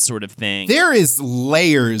and that sort of thing. There is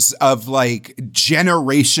layers of like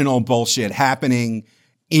generational bullshit happening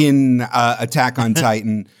in Attack on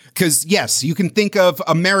Titan. Because yes, you can think of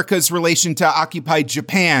America's relation to occupied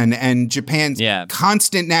Japan and Japan's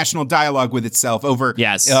constant national dialogue with itself over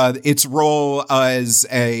its role as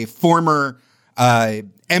a former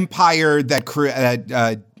empire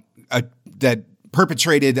that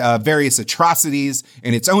perpetrated various atrocities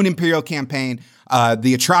in its own imperial campaign.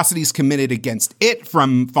 The atrocities committed against it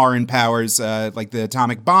from foreign powers, like the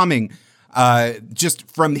atomic bombing,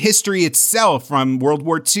 just from history itself, from World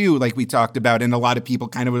War II, like we talked about, and a lot of people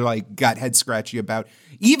kind of like got head scratchy about.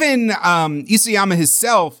 Even Isayama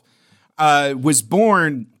himself was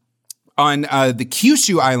born on the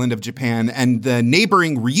Kyushu island of Japan and the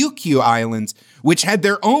neighboring Ryukyu Islands, which had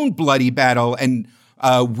their own bloody battle and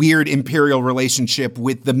weird imperial relationship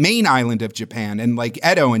with the main island of Japan and like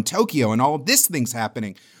Edo and Tokyo and all of this things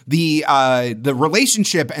happening. The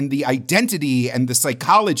relationship and the identity and the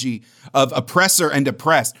psychology of oppressor and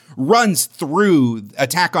oppressed runs through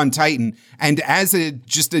Attack on Titan. And as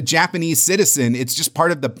just a Japanese citizen, it's just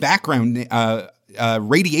part of the background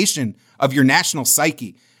radiation of your national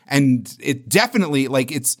psyche. And it definitely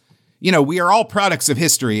we are all products of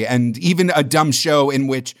history, and even a dumb show in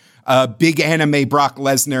which big anime Brock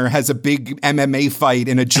Lesnar has a big MMA fight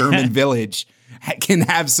in a German village can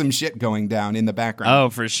have some shit going down in the background. Oh,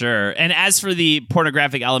 for sure. And as for the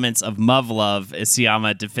pornographic elements of Muv-Luv,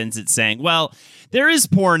 Isayama defends it saying, well, there is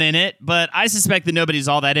porn in it, but I suspect that nobody's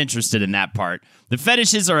all that interested in that part. The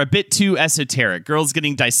fetishes are a bit too esoteric. Girls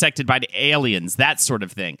getting dissected by the aliens, that sort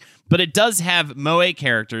of thing. But it does have moe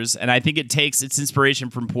characters, and I think it takes its inspiration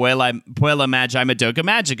from Puella Magi Madoka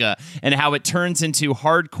Magica and how it turns into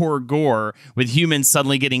hardcore gore with humans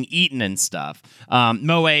suddenly getting eaten and stuff.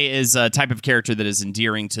 Moe is a type of character that is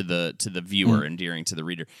endearing to the viewer, endearing to the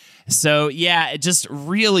reader. So yeah, it just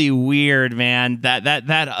really weird, man.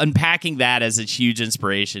 That unpacking that as a huge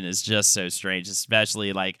inspiration is just so strange,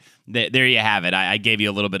 especially like there you have it. I gave you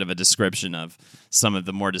a little bit of a description of some of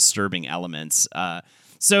the more disturbing elements.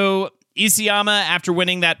 So Isayama, after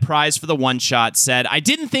winning that prize for the one-shot, said, "I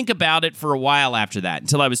didn't think about it for a while after that,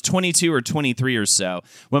 until I was 22 or 23 or so,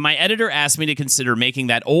 when my editor asked me to consider making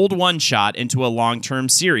that old one-shot into a long-term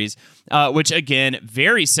series," which, again,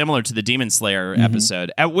 very similar to the Demon Slayer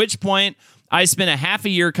episode, at which point I spent a half a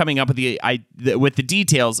year coming up with the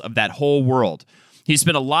details of that whole world. He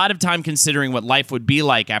spent a lot of time considering what life would be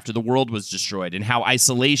like after the world was destroyed and how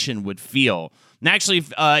isolation would feel. And actually,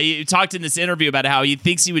 he talked in this interview about how he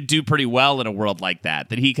thinks he would do pretty well in a world like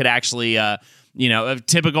that he could actually, a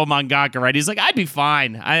typical mangaka, right? He's like, I'd be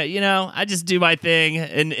fine. I just do my thing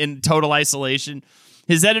in total isolation.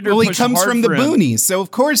 His editor he pushed comes hard from the for him. boonies, so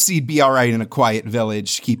of course he'd be all right in a quiet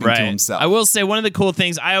village, keeping to himself. I will say one of the cool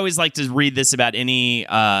things, I always like to read this about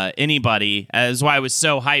anybody, as why I was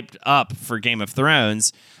so hyped up for Game of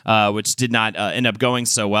Thrones, which did not end up going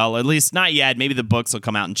so well, at least not yet. Maybe the books will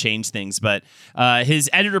come out and change things, but his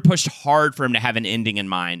editor pushed hard for him to have an ending in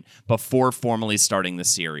mind before formally starting the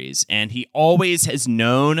series, and he always has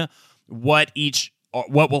known what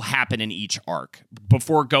will happen in each arc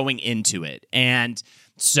before going into it. And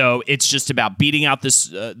so it's just about beating out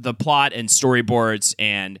the plot and storyboards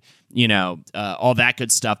and all that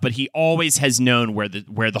good stuff. But he always has known where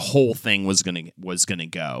the whole thing was gonna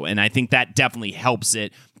go, and I think that definitely helps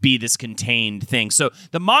it be this contained thing. So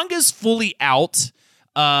the manga's fully out.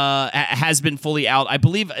 Has been fully out. I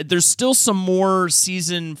believe there's still some more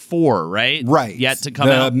season 4, right? Right. Yet to come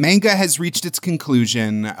out. The manga has reached its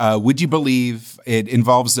conclusion. Would you believe it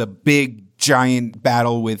involves a big, giant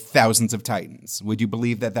battle with thousands of titans? Would you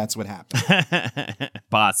believe that that's what happened?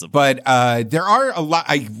 Possible. But there are a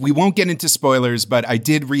lot. We won't get into spoilers, but I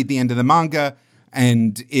did read the end of the manga,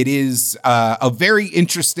 and it is a very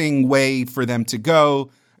interesting way for them to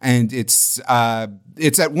go. And it's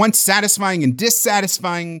at once satisfying and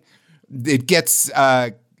dissatisfying. It gets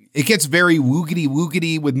very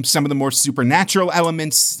woogity with some of the more supernatural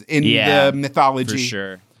elements in the mythology. For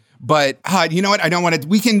sure. But you know what? I don't want to.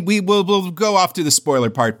 We'll go off to the spoiler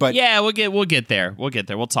part. But yeah, we'll get there.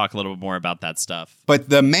 We'll talk a little bit more about that stuff. But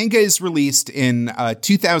the manga is released in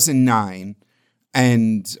 2009,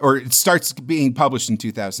 or it starts being published in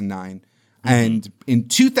 2009, and in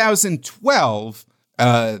 2012.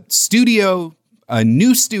 A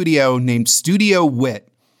new studio named Studio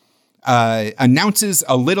Wit announces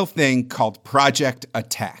a little thing called Project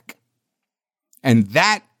Attack. And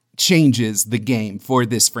that changes the game for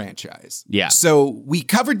this franchise. Yeah. So we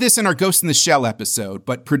covered this in our Ghost in the Shell episode,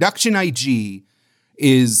 but Production IG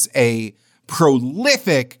is a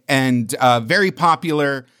prolific and very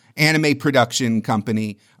popular anime production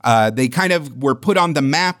company. They kind of were put on the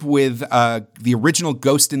map with the original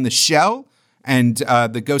Ghost in the Shell, and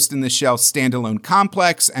the Ghost in the Shell standalone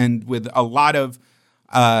complex, and with a lot of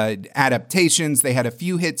adaptations. They had a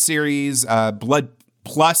few hit series. Blood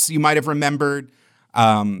Plus, you might have remembered.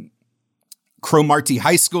 Cromartie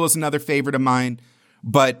High School is another favorite of mine.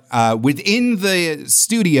 But within the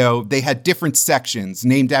studio, they had different sections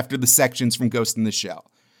named after the sections from Ghost in the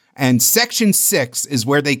Shell. And Section 6 is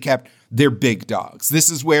where they kept their big dogs.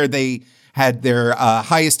 This is where they had their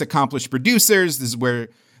highest accomplished producers. This is where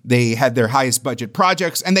they had their highest budget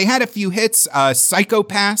projects, and they had a few hits. Psycho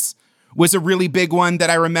Pass was a really big one that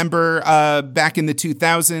I remember back in the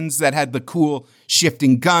 2000s that had the cool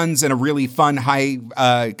shifting guns and a really fun high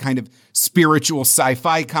kind of spiritual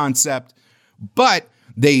sci-fi concept. But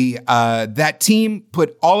that team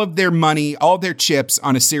put all of their money, all their chips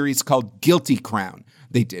on a series called Guilty Crown.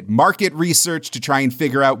 They did market research to try and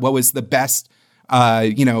figure out what was the best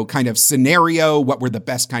kind of scenario, what were the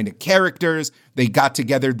best kind of characters. They got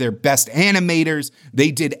together their best animators.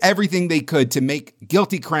 They did everything they could to make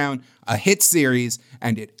Guilty Crown a hit series,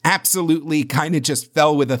 and it absolutely kind of just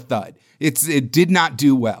fell with a thud. It did not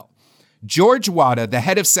do well. George Wada, the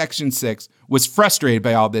head of Section 6, was frustrated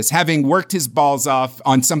by all this, having worked his balls off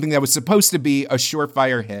on something that was supposed to be a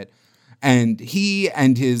surefire hit. And he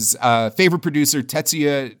and his favorite producer,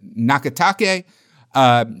 Tetsuya Nakatake,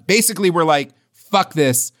 basically were like, fuck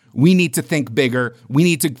this. We need to think bigger. We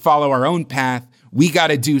need to follow our own path. We got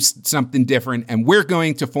to do something different, and we're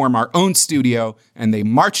going to form our own studio. And they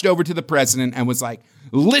marched over to the president and was like,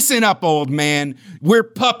 listen up, old man. We're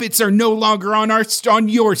puppets are no longer on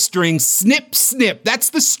your strings. Snip, snip. That's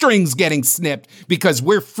the strings getting snipped because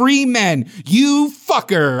we're free men. You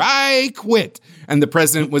fucker. I quit. And the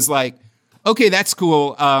president was like, okay, that's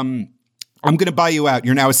cool. I'm going to buy you out.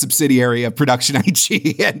 You're now a subsidiary of Production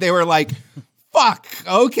IG. And they were like, fuck,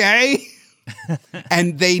 okay.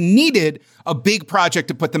 And they needed a big project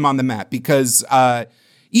to put them on the map because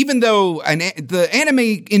even though the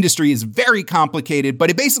anime industry is very complicated, but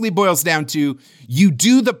it basically boils down to you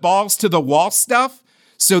do the balls to the wall stuff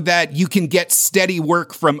so that you can get steady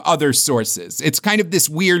work from other sources. It's kind of this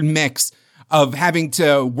weird mix of having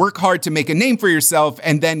to work hard to make a name for yourself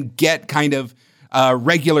and then get kind of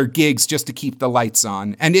regular gigs just to keep the lights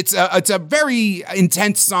on. And it's a very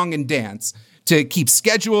intense song and dance to keep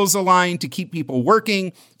schedules aligned, to keep people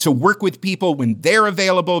working, to work with people when they're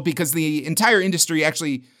available, because the entire industry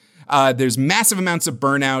actually, there's massive amounts of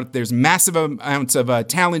burnout. There's massive amounts of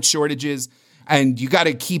talent shortages. And you got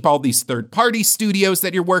to keep all these third-party studios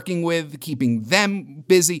that you're working with, keeping them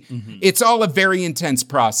busy. Mm-hmm. It's all a very intense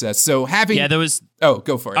process. So having... Yeah, there was... Oh,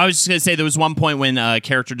 go for it. I was just going to say, there was one point when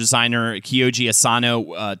character designer Kyoji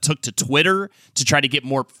Asano took to Twitter to try to get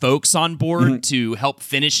more folks on board to help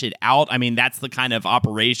finish it out. I mean, that's the kind of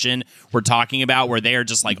operation we're talking about, where they're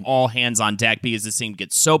just like all hands on deck because this thing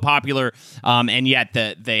gets so popular, and yet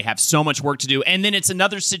they have so much work to do. And then it's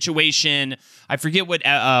another situation, I forget what,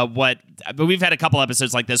 but we've had a couple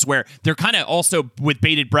episodes like this where they're kind of also with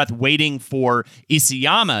bated breath waiting for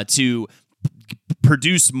Isayama to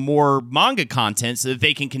produce more manga content so that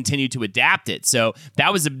they can continue to adapt it. So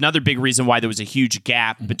that was another big reason why there was a huge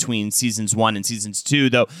gap between seasons 1 and seasons 2,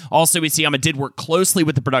 though also Isayama did work closely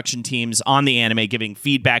with the production teams on the anime, giving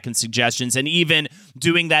feedback and suggestions, and even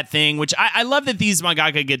doing that thing, which I love that these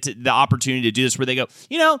mangaka get the opportunity to do this, where they go,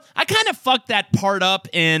 I kind of fucked that part up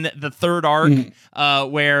in the third arc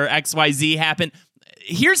where XYZ happened.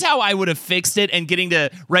 Here's how I would have fixed it, and getting to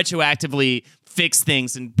retroactively fix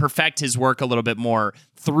things and perfect his work a little bit more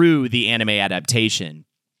through the anime adaptation.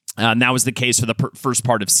 And that was the case for the first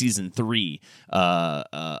part of season 3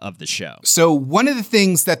 of the show. So one of the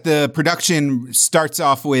things that the production starts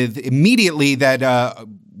off with immediately that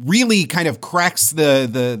really kind of cracks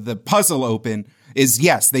the puzzle open is,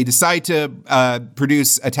 yes, they decide to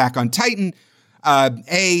produce Attack on Titan.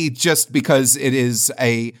 Just because it is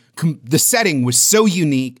the setting was so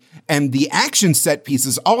unique, and the action set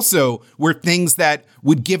pieces also were things that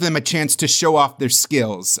would give them a chance to show off their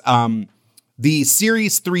skills. The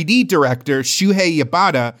series 3D director, Shuhei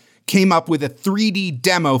Yabata, came up with a 3D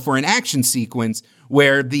demo for an action sequence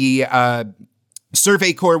where the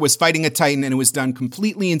Survey Corps was fighting a Titan, and it was done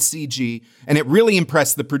completely in CG, and it really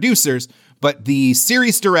impressed the producers. But the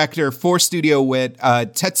series director for Studio Wit,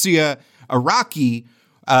 Tetsuya Araki,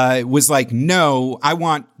 was like, no, I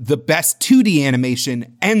want the best 2D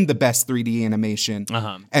animation and the best 3D animation.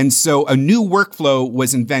 And so a new workflow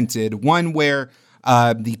was invented, one where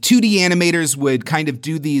the 2D animators would kind of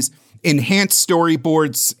do these enhanced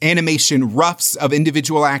storyboards, animation roughs of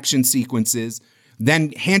individual action sequences,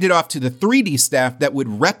 then hand it off to the 3D staff that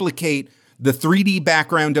would replicate the 3D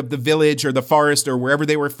background of the village or the forest or wherever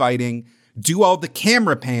they were fighting, do all the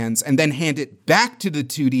camera pans, and then hand it back to the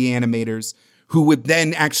 2D animators, who would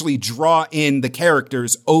then actually draw in the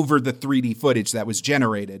characters over the 3D footage that was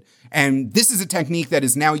generated. And this is a technique that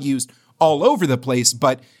is now used all over the place,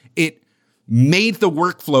 but it made the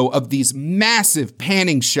workflow of these massive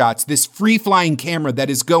panning shots, this free-flying camera that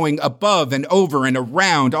is going above and over and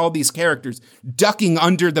around all these characters, ducking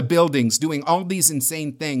under the buildings, doing all these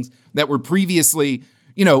insane things that were previously,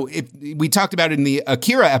 if we talked about it in the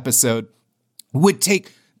Akira episode, would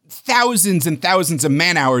take thousands and thousands of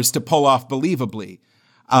man hours to pull off believably.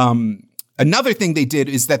 Another thing they did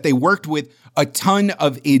is that they worked with a ton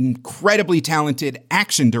of incredibly talented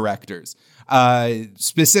action directors.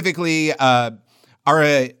 Specifically, oh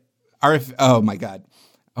my God.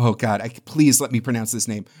 Oh God, please let me pronounce this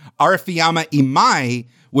name. Arifayama Imai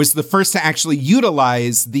was the first to actually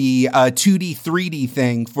utilize the 2D, 3D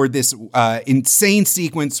thing for this insane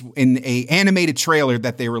sequence in a animated trailer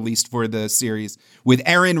that they released for the series, with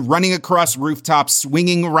Eren running across rooftops,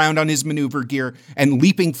 swinging around on his maneuver gear, and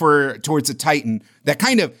leaping towards a Titan. That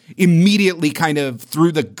kind of immediately kind of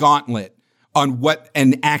threw the gauntlet on what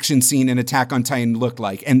an action scene in Attack on Titan looked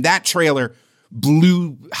like. And that trailer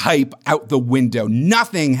blew hype out the window.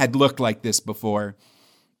 Nothing had looked like this before.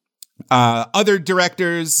 Other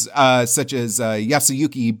directors, such as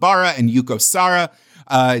Yasuyuki Ibara and Yuko Sara,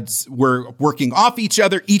 were working off each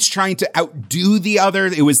other, each trying to outdo the other.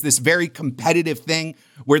 It was this very competitive thing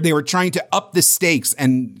where they were trying to up the stakes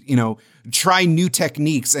and, try new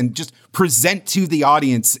techniques and just present to the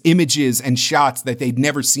audience images and shots that they'd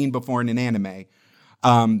never seen before in an anime.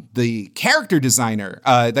 The character designer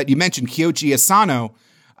that you mentioned, Kyoji Asano,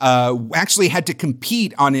 actually had to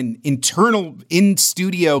compete on an internal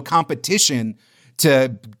in-studio competition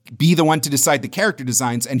to be the one to decide the character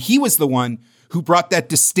designs. And he was the one who brought that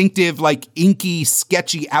distinctive, like, inky,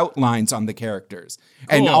 sketchy outlines on the characters.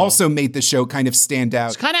 Cool. And also made the show kind of stand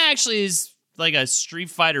out. Which kind of actually is like a Street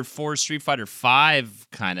Fighter 4, Street Fighter 5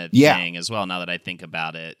 kind of Yeah. thing as well, now that I think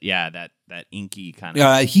about it. Yeah, that inky kind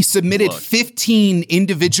of He submitted look. 15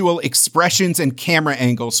 individual expressions and camera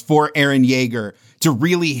angles for Eren Yeager to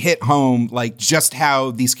really hit home, like, just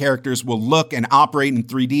how these characters will look and operate in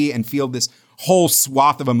 3D and feel this whole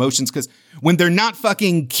swath of emotions. Because when they're not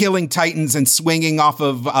fucking killing titans and swinging off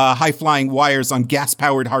of high-flying wires on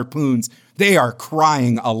gas-powered harpoons, they are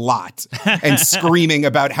crying a lot and screaming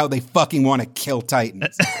about how they fucking want to kill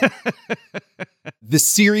titans. The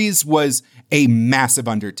series was a massive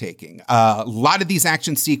undertaking. A lot of these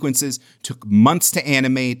action sequences took months to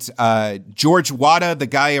animate. George Wada, the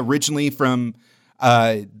guy originally from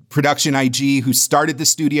Production IG who started the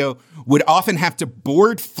studio, would often have to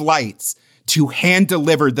board flights to hand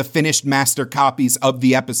deliver the finished master copies of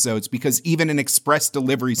the episodes, because even an express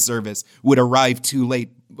delivery service would arrive too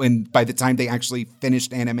late by the time they actually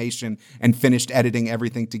finished animation and finished editing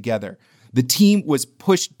everything together. The team was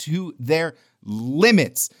pushed to their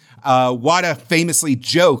limits. Wada famously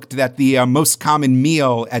joked that the most common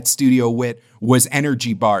meal at Studio Wit was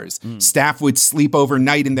energy bars. Staff would sleep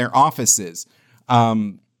overnight in their offices.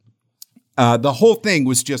 The whole thing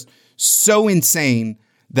was just so insane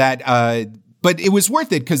that, but it was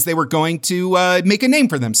worth it because they were going to make a name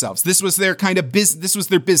for themselves. This was their kind of this was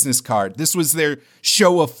their business card. This was their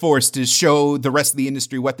show of force to show the rest of the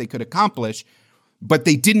industry what they could accomplish. But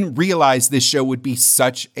they didn't realize this show would be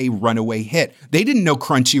such a runaway hit. They didn't know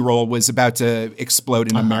Crunchyroll was about to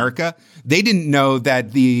explode in America. They didn't know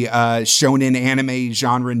that the shonen anime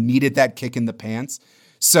genre needed that kick in the pants.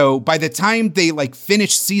 So by the time they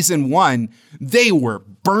finished season 1, they were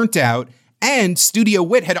burnt out. And Studio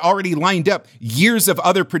Wit had already lined up years of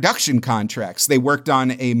other production contracts. They worked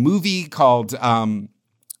on a movie called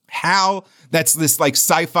HAL. That's this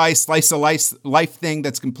sci-fi slice of life thing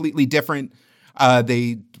that's completely different.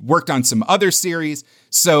 They worked on some other series.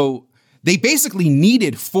 So they basically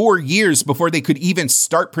needed 4 years before they could even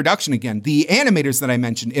start production again. The animators that I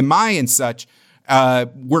mentioned, Imai and such,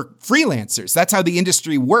 were freelancers. That's how the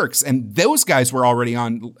industry works. And those guys were already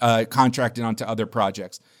on contracted onto other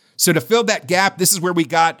projects. So to fill that gap, this is where we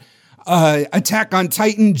got Attack on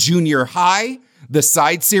Titan Junior High, the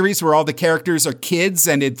side series where all the characters are kids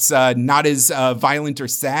and it's not as violent or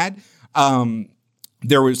sad.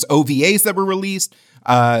 There was OVAs that were released,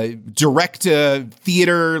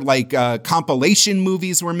 direct-to-theater, compilation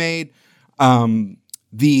movies were made.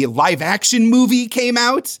 The live-action movie came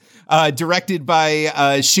out, directed by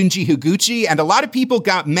Shinji Higuchi, and a lot of people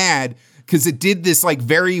got mad because it did this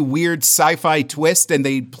very weird sci-fi twist and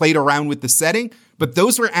they played around with the setting. But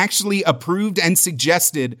those were actually approved and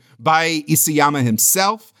suggested by Isayama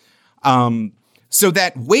himself. So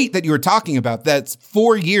that wait that you were talking about, that's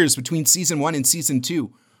 4 years between season 1 and season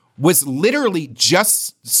 2, was literally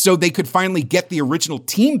just so they could finally get the original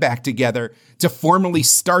team back together to formally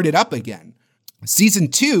start it up again. Season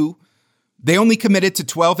 2, they only committed to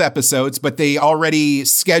 12 episodes, but they already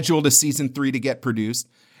scheduled a season 3 to get produced.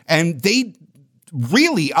 And they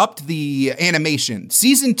really upped the animation.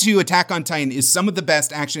 Season 2, Attack on Titan, is some of the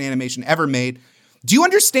best action animation ever made. Do you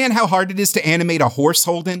understand how hard it is to animate a horse,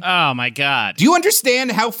 Holden? Oh, my God. Do you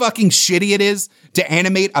understand how fucking shitty it is to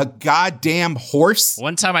animate a goddamn horse?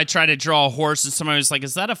 One time I tried to draw a horse and somebody was like,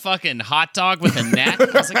 is that a fucking hot dog with a neck? I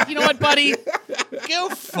was like, you know what, buddy? Go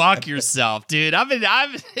fuck yourself, dude. I'm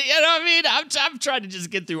trying to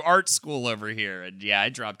just get through art school over here. And yeah, I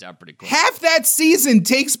dropped out pretty quick. Half that season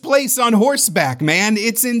takes place on horseback, man.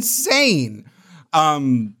 It's insane.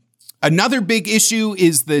 Another big issue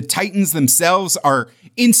is the Titans themselves are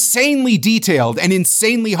insanely detailed and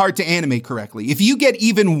insanely hard to animate correctly. If you get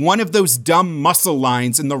even one of those dumb muscle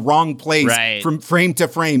lines in the wrong place from frame to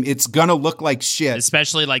frame, it's gonna look like shit.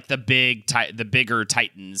 Especially the bigger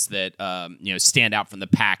Titans that stand out from the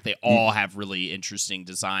pack. They all have really interesting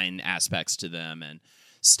design aspects to them and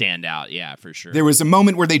stand out. Yeah, for sure. There was a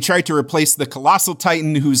moment where they tried to replace the Colossal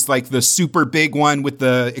Titan, who's the super big one with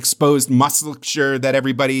the exposed musculature that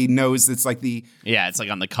everybody knows. It's it's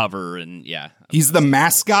on the cover and he's the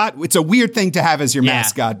mascot. It's a weird thing to have as your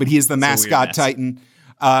mascot, but he is the mascot Titan.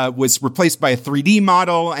 Was replaced by a 3D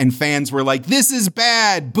model, and fans were like, "This is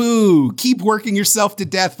bad. Boo. Keep working yourself to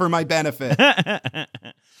death for my benefit."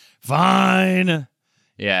 Fine.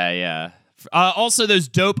 Yeah. Also, those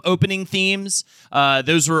dope opening themes,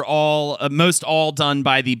 those were all done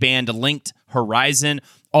by the band Linked Horizon.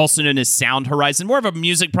 also known as Sound Horizon, more of a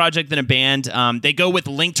music project than a band. They go with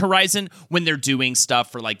Linked Horizon when they're doing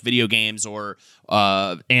stuff for like video games or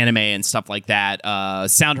anime and stuff like that.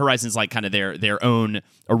 Sound Horizon is like kind of their own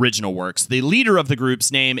original works. The leader of the group's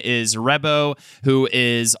name is Rebo, who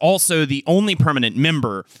is also the only permanent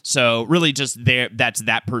member. So really just that's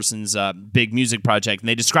that person's big music project. And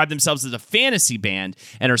they describe themselves as a fantasy band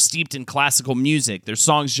and are steeped in classical music. Their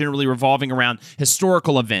songs generally revolving around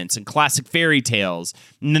historical events and classic fairy tales.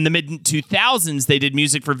 And in the mid-2000s, they did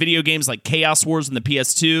music for video games like Chaos Wars on the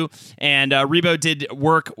PS2. And Rebo did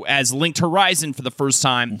work as Linked Horizon for the first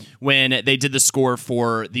time when they did the score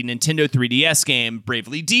for the Nintendo 3DS game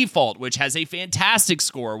Bravely Default, which has a fantastic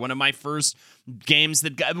score. One of my first games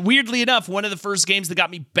weirdly enough, one of the first games that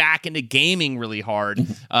got me back into gaming really hard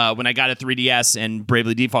when I got a 3DS, and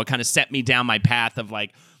Bravely Default kind of set me down my path of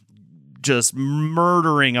like just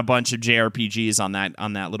murdering a bunch of JRPGs on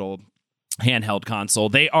that little handheld console.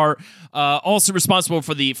 They are also responsible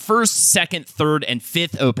for the first, second, third, and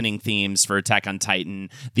fifth opening themes for Attack on Titan.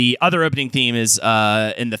 The other opening theme is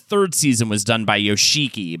in the third season was done by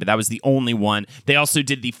Yoshiki, but that was the only one. They also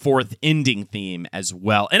did the fourth ending theme as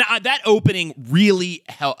well. And that opening really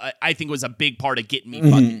I think was a big part of getting me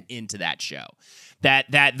fucking into that show. That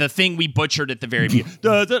the thing we butchered at the very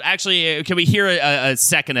beginning. Actually, can we hear a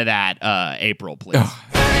second of that, April, please?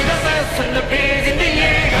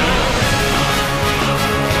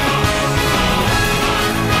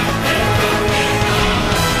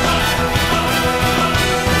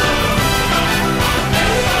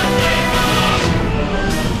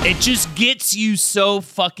 It just gets you so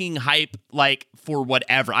fucking hype, like, for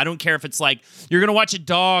whatever. I don't care if it's like, you're going to watch a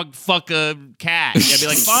dog fuck a cat. I'd be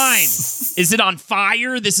like, fine. Is it on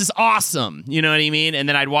fire? This is awesome. You know what I mean? And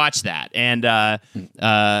then I'd watch that. And, they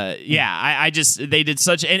did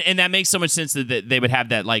such, and that makes so much sense that they would have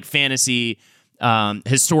that, like, fantasy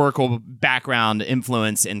historical background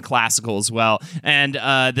influence in classical as well. And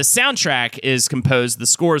the score is composed by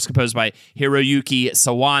Hiroyuki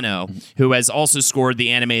Sawano, who has also scored the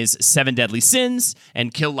anime's Seven Deadly Sins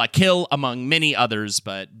and Kill La Kill, among many others,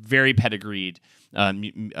 but very pedigreed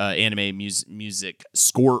anime music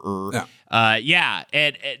scorer. Yeah.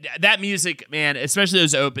 And that music, man, especially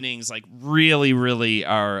those openings, like really, really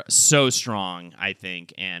are so strong, I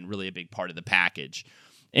think, and really a big part of the package.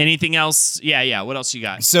 Anything else? Yeah. What else you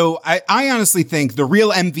got? So I honestly think the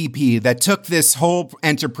real MVP that took this whole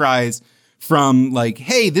enterprise from like,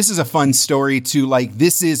 hey, this is a fun story to like,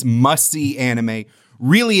 this is must-see anime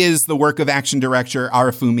really is the work of action director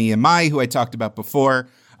Arifumi Imai, who I talked about before.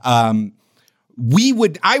 I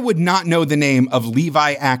would not know the name of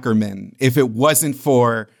Levi Ackerman if it wasn't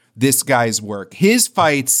for this guy's work. His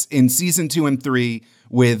fights in season 2 and 3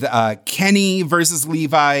 with Kenny versus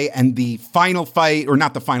Levi, and the final fight, or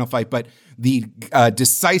not the final fight, but the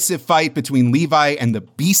decisive fight between Levi and the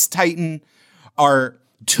Beast Titan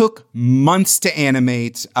took months to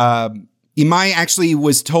animate. Imai actually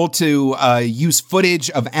was told to use footage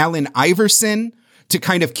of Allen Iverson to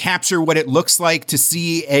kind of capture what it looks like to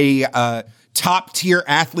see a top-tier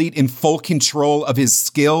athlete in full control of his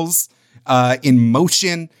skills in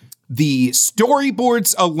motion. The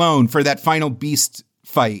storyboards alone for that final Beast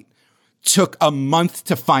fight took a month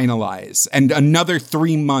to finalize and another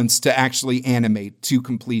 3 months to actually animate to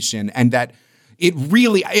completion. And that it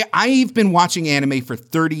really, I've been watching anime for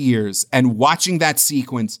 30 years, and watching that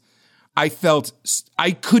sequence, I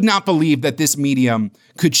could not believe that this medium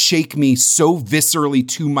could shake me so viscerally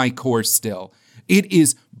to my core still. It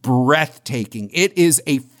is breathtaking. It is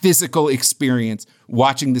a physical experience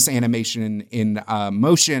watching this animation in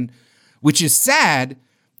motion, which is sad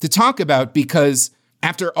to talk about because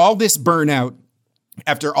after all this burnout,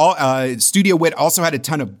 Studio Wit also had a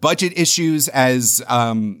ton of budget issues as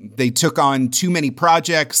they took on too many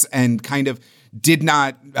projects and kind of did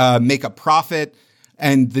not make a profit.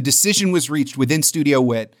 And the decision was reached within Studio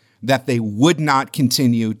Wit that they would not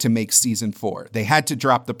continue to make season 4. They had to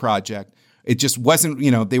drop the project. It just wasn't,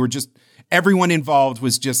 everyone involved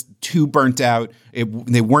was just too burnt out. It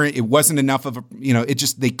wasn't enough of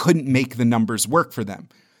they couldn't make the numbers work for them.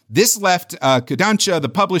 This left Kodansha, the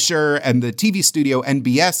publisher, and the TV studio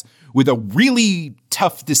NBS with a really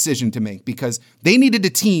tough decision to make because they needed a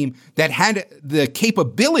team that had the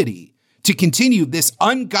capability to continue this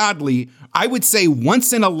ungodly, I would say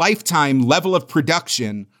once-in-a-lifetime level of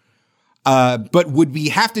production, but would we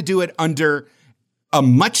have to do it under a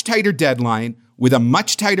much tighter deadline with a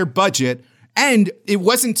much tighter budget. And it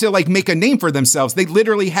wasn't to like make a name for themselves. They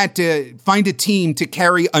literally had to find a team to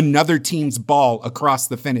carry another team's ball across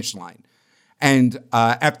the finish line. And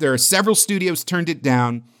after several studios turned it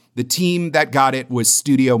down, the team that got it was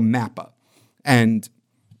Studio Mappa. And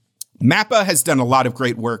Mappa has done a lot of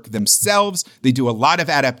great work themselves. They do a lot of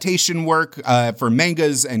adaptation work for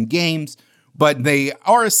mangas and games, but they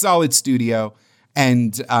are a solid studio.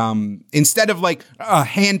 And instead of like a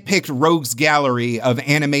hand-picked rogues gallery of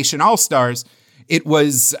animation all-stars, it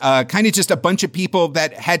was kind of just a bunch of people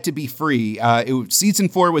that had to be free. Season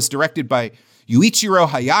 4 was directed by Yuichiro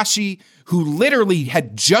Hayashi, who literally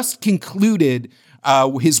had just concluded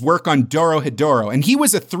his work on Dorohedoro. And he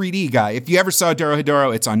was a 3D guy. If you ever saw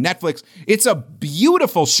Dorohedoro, it's on Netflix. It's a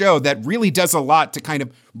beautiful show that really does a lot to kind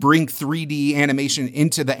of bring 3D animation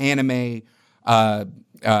into the anime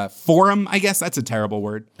forum, I guess. That's a terrible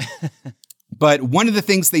word. But one of the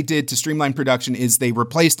things they did to streamline production is they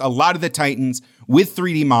replaced a lot of the Titans with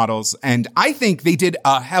 3D models. And I think they did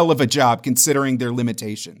a hell of a job considering their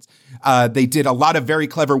limitations. They did a lot of very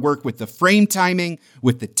clever work with the frame timing,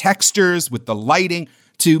 with the textures, with the lighting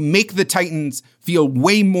to make the Titans feel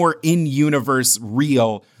way more in-universe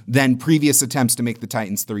real than previous attempts to make the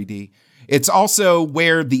Titans 3D. It's also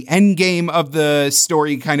where the end game of the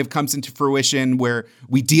story kind of comes into fruition, where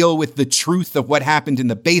we deal with the truth of what happened in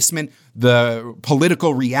the basement, the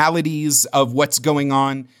political realities of what's going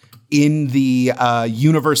on in the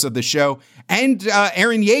universe of the show. And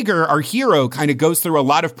Eren Yeager, our hero, kind of goes through a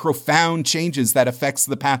lot of profound changes that affects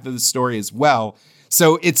the path of the story as well.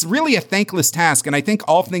 So it's really a thankless task. And I think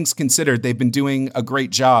all things considered, they've been doing a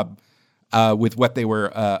great job with what they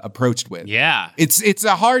were approached with. Yeah. It's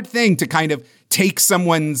a hard thing to kind of take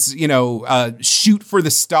someone's, shoot for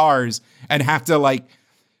the stars and have to like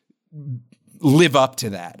live up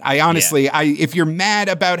to that. I honestly, if you're mad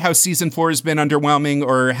about how season 4 has been underwhelming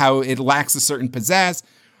or how it lacks a certain pizzazz,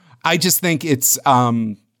 I just think it's,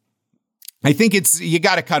 you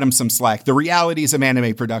got to cut them some slack. The realities of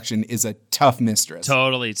anime production is a tough mistress.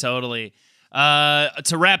 Totally.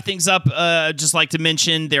 To wrap things up, just like to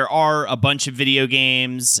mention, there are a bunch of video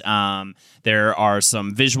games. There are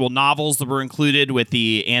some visual novels that were included with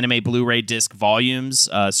the anime Blu-ray disc volumes,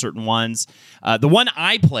 certain ones. The one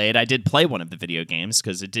I played, I did play one of the video games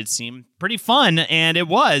because it did seem pretty fun, and it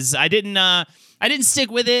was. I didn't stick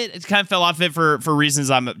with it. It kind of fell off it for reasons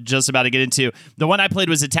I'm just about to get into. The one I played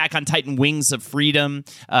was Attack on Titan Wings of Freedom.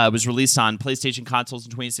 It was released on PlayStation consoles in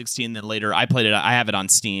 2016. Then later, I played it. I have it on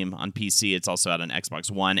Steam on PC. It's also out on Xbox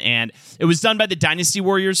One. And it was done by the Dynasty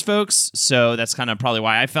Warriors folks. So that's kind of probably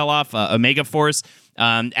why I fell off. Omega Force.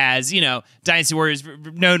 As you know, Dynasty Warriors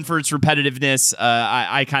known for its repetitiveness.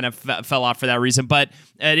 I kind of fell off for that reason. But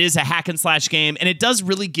it is a hack and slash game. And it does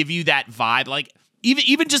really give you that vibe. Like,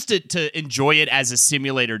 even just to enjoy it as a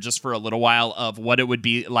simulator just for a little while of what it would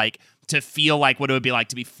be like to feel like what it would be like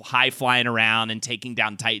to be high flying around and taking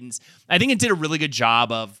down Titans. I think it did a really good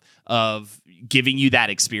job of giving you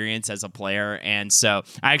that experience as a player. And so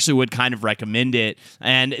I actually would kind of recommend it.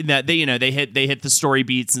 And that they hit the story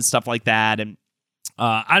beats and stuff like that. And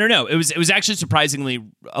I don't know. It was actually surprisingly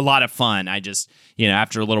a lot of fun. I just,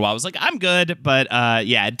 after a little while, I was like, I'm good. But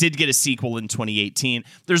it did get a sequel in 2018.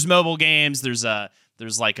 There's mobile games. There's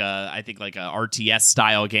like a RTS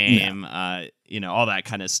style game. Yeah. All that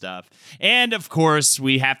kind of stuff. And of course,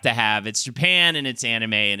 we have to have, it's Japan and it's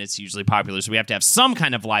anime and it's usually popular. So we have to have some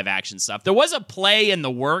kind of live action stuff. There was a play in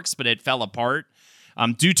the works, but it fell apart.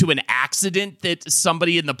 Due to an accident that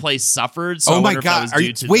somebody in the place suffered. So oh my God.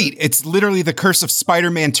 It's literally the curse of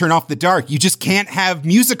Spider-Man Turn Off the Dark. You just can't have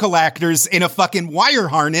musical actors in a fucking wire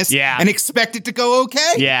harness and expect it to go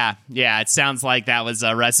okay. Yeah. It sounds like that was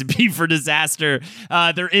a recipe for disaster.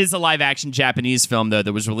 There is a live action Japanese film, though,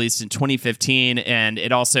 that was released in 2015. And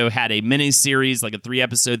it also had a mini-series, like a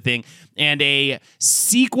 3-episode thing, and a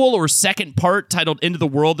sequel or second part titled Into the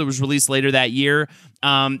World that was released later that year.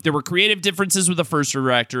 There were creative differences with the first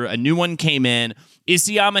director. A new one came in.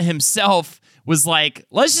 Isayama himself was like,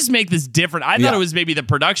 let's just make this different. I thought it was maybe the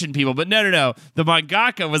production people, but no. The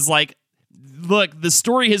mangaka was like, look, the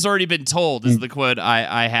story has already been told, is the quote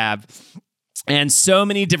I have. And so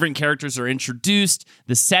many different characters are introduced.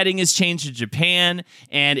 The setting has changed to Japan.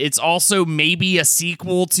 And it's also maybe a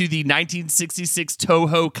sequel to the 1966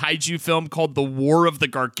 Toho kaiju film called The War of the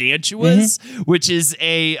Gargantuas, which is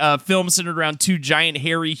a film centered around 2 giant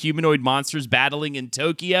hairy humanoid monsters battling in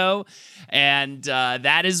Tokyo. And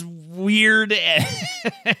that is weird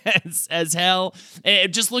as hell.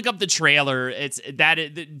 Just look up the trailer. It's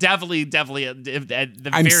definitely at the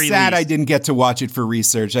I'm very least. I'm sad I didn't get to watch it for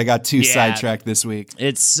research. I got too sidetracked this week.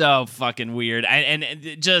 It's so fucking weird. And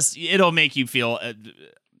just, it'll make you feel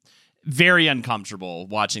very uncomfortable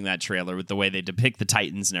watching that trailer with the way they depict the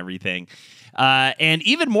Titans and everything. And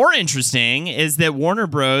even more interesting is that Warner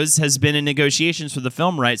Bros. Has been in negotiations for the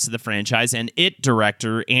film rights to the franchise, and It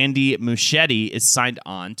director Andy Muschietti is signed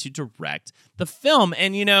on to direct the film.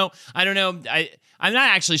 And, you know, I don't know, I'm not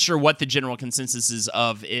actually sure what the general consensus is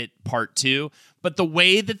of It Part 2, but the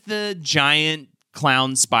way that the giant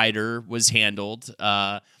clown spider was handled,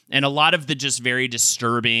 and a lot of the just very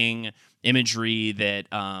disturbing imagery that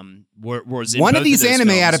was in one both of these anime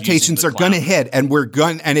films adaptations are going to hit, and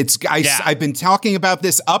I've been talking about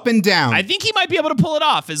this up and down. I think he might be able to pull it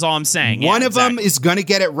off, is all I'm saying. One of them is going to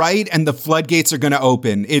get it right, and the floodgates are going to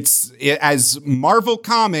open. As Marvel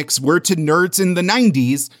Comics were to nerds in the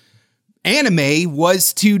 90s, anime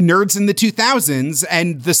was to nerds in the 2000s,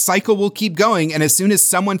 and the cycle will keep going. And as soon as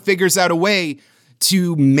someone figures out a way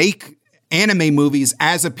to make anime movies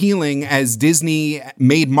as appealing as Disney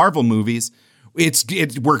made Marvel movies,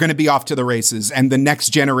 we're going to be off to the races, and the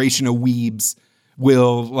next generation of weebs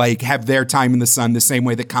will like have their time in the sun the same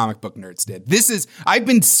way that comic book nerds did. I've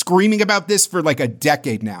been screaming about this for like a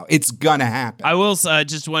decade now. It's gonna happen. I will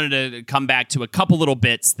just wanted to come back to a couple little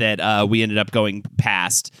bits that we ended up going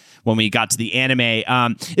past when we got to the anime.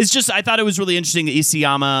 It's just, I thought it was really interesting that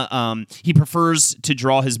Isayama, he prefers to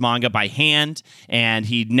draw his manga by hand, and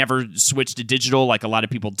he never switched to digital like a lot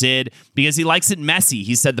of people did because he likes it messy.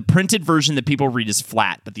 He said the printed version that people read is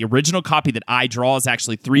flat, but the original copy that I draw is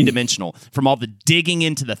actually three-dimensional from all the digging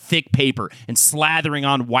into the thick paper and slathering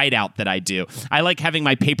on whiteout that I do. I like having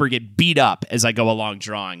my paper get beat up as I go along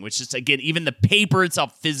drawing, which is, again, even the paper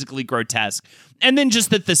itself physically grotesque. And then just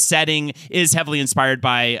that the setting is heavily inspired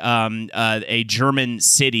by a German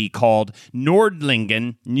city called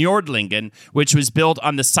Nordlingen, which was built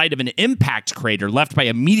on the site of an impact crater left by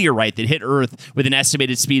a meteorite that hit Earth with an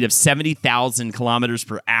estimated speed of 70,000 kilometers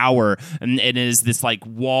per hour. And it is this like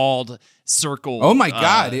walled circle. Oh my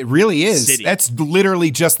God, it really is. City. That's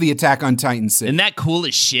literally just the Attack on Titan city. Isn't that cool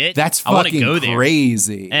as shit? That's fucking go there.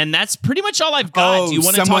 crazy. And that's pretty much all I've got. Do you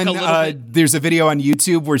want to talk a little bit? There's a video on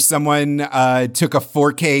YouTube where someone took a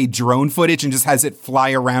 4K drone footage and just has it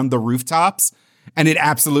fly around the rooftops. And it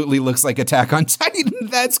absolutely looks like Attack on Titan.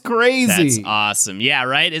 That's crazy. That's awesome. Yeah,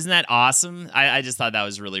 right? Isn't that awesome? I just thought that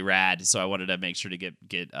was really rad. So I wanted to make sure to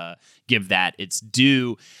give that its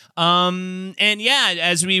due. And yeah,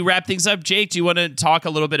 as we wrap things up, Jake, do you want to talk a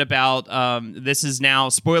little bit about this is now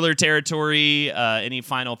spoiler territory? Any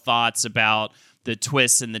final thoughts about the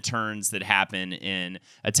twists and the turns that happen in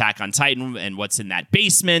Attack on Titan and what's in that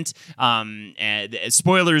basement? And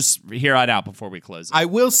spoilers here on out before we close. I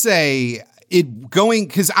will say,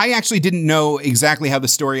 because I actually didn't know exactly how the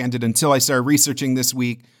story ended until I started researching this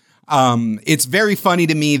week. It's very funny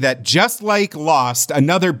to me that just like Lost,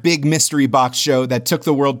 another big mystery box show that took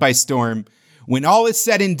the world by storm, when all is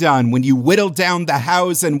said and done, when you whittle down the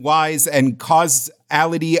hows and whys and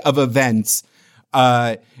causality of events,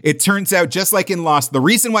 it turns out just like in Lost, the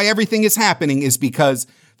reason why everything is happening is because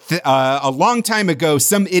a long time ago,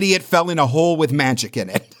 some idiot fell in a hole with magic in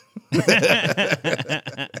it.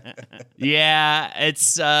 Yeah,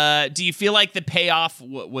 it's. Do you feel like the payoff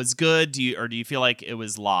was good? Do you feel like it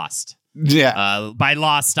was lost? Yeah. By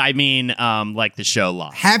lost, I mean like the show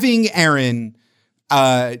Lost. Having Eren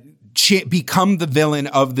become the villain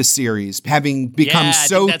of the series, having become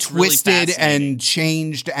so twisted really and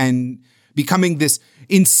changed and becoming this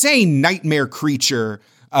insane nightmare creature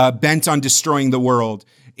bent on destroying the world,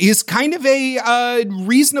 is kind of a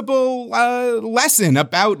reasonable lesson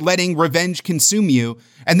about letting revenge consume you.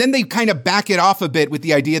 And then they kind of back it off a bit with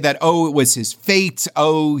the idea that, oh, it was his fate.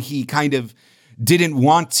 Oh, he kind of didn't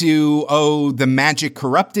want to. Oh, the magic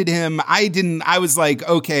corrupted him. I was like,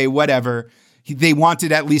 okay, whatever. They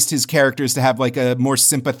wanted at least his characters to have like a more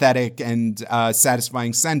sympathetic and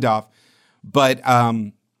satisfying send-off. But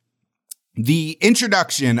the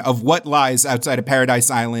introduction of what lies outside of Paradise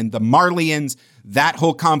Island, the Marleyans, that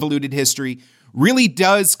whole convoluted history really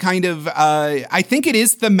does kind of, I think it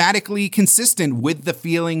is thematically consistent with the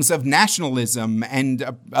feelings of nationalism and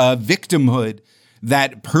victimhood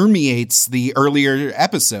that permeates the earlier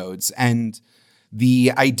episodes. And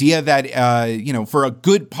the idea that, for a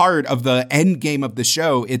good part of the end game of the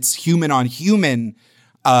show, it's human on human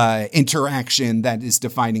interaction that is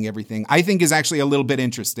defining everything, I think is actually a little bit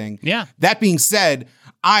interesting. Yeah. That being said,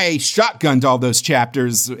 I shotgunned all those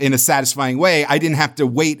chapters in a satisfying way. I didn't have to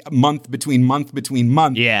wait month between month,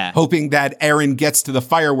 yeah, hoping that Eren gets to the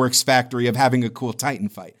fireworks factory of having a cool Titan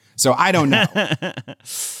fight. So I don't know.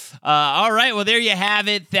 All right. Well, there you have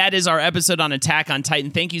it. That is our episode on Attack on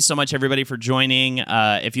Titan. Thank you so much, everybody, for joining.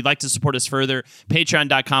 If you'd like to support us further,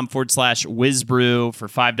 patreon.com/WizBrew for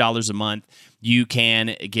 $5 a month. you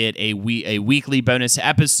can get a weekly bonus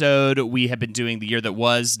episode. We have been doing the year that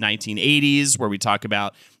was 1980s, where we talk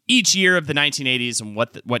about each year of the 1980s and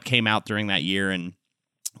what came out during that year and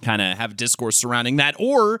kind of have discourse surrounding that.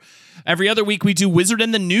 Or every other week we do Wizard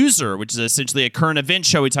and the Newser, which is essentially a current event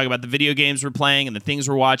show. We talk about the video games we're playing and the things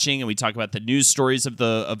we're watching, and we talk about the news stories of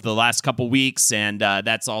the last couple weeks, and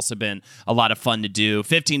that's also been a lot of fun to do.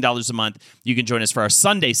 $15 a month. You can join us for our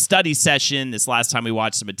Sunday study session. This last time we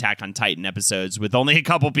watched some Attack on Titan episodes with only a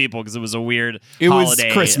couple people because it was a weird holiday. It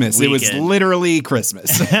was Christmas. Weekend. It was literally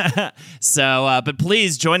Christmas. So, but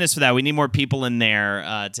please join us for that. We need more people in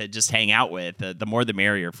there to just hang out with. The more the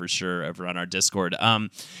merrier, for sure, over on our Discord.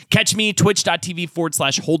 Catch me,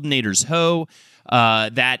 twitch.tv/HoldenatorsHo.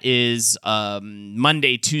 That is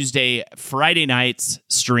Monday, Tuesday, Friday nights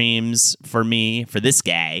streams for me, for this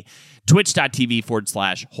guy.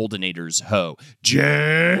 Twitch.tv/HoldenatorsHo.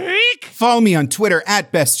 Jake? Follow me on Twitter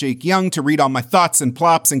 @BestJakeYoung to read all my thoughts and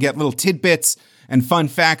plops and get little tidbits and fun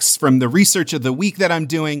facts from the research of the week that I'm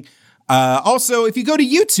doing. Also, if you go to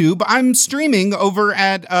YouTube, I'm streaming over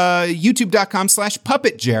at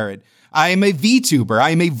youtube.com/PuppetJared. I am a VTuber. I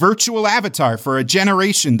am a virtual avatar for a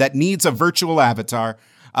generation that needs a virtual avatar.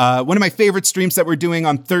 One of my favorite streams that we're doing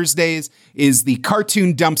on Thursdays is the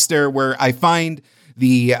Cartoon Dumpster, where I find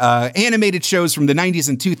the animated shows from the 90s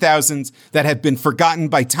and 2000s that have been forgotten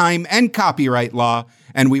by time and copyright law,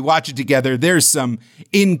 and we watch it together. There's some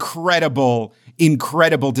incredible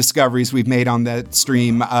discoveries we've made on that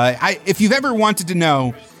stream. If you've ever wanted to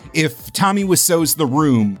know if Tommy Wiseau's The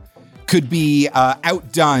Room could be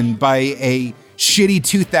outdone by a shitty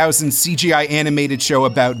 2000 CGI animated show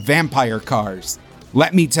about vampire cars,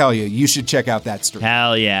 let me tell you, you should check out that stream.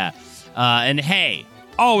 Hell yeah. And hey,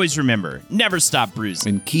 always remember, never stop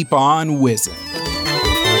bruising. And keep on whizzing.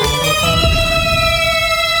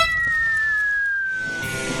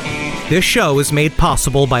 This show is made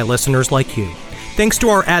possible by listeners like you. Thanks to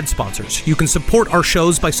our ad sponsors, you can support our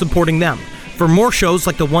shows by supporting them. For more shows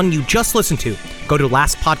like the one you just listened to, go to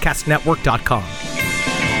lastpodcastnetwork.com.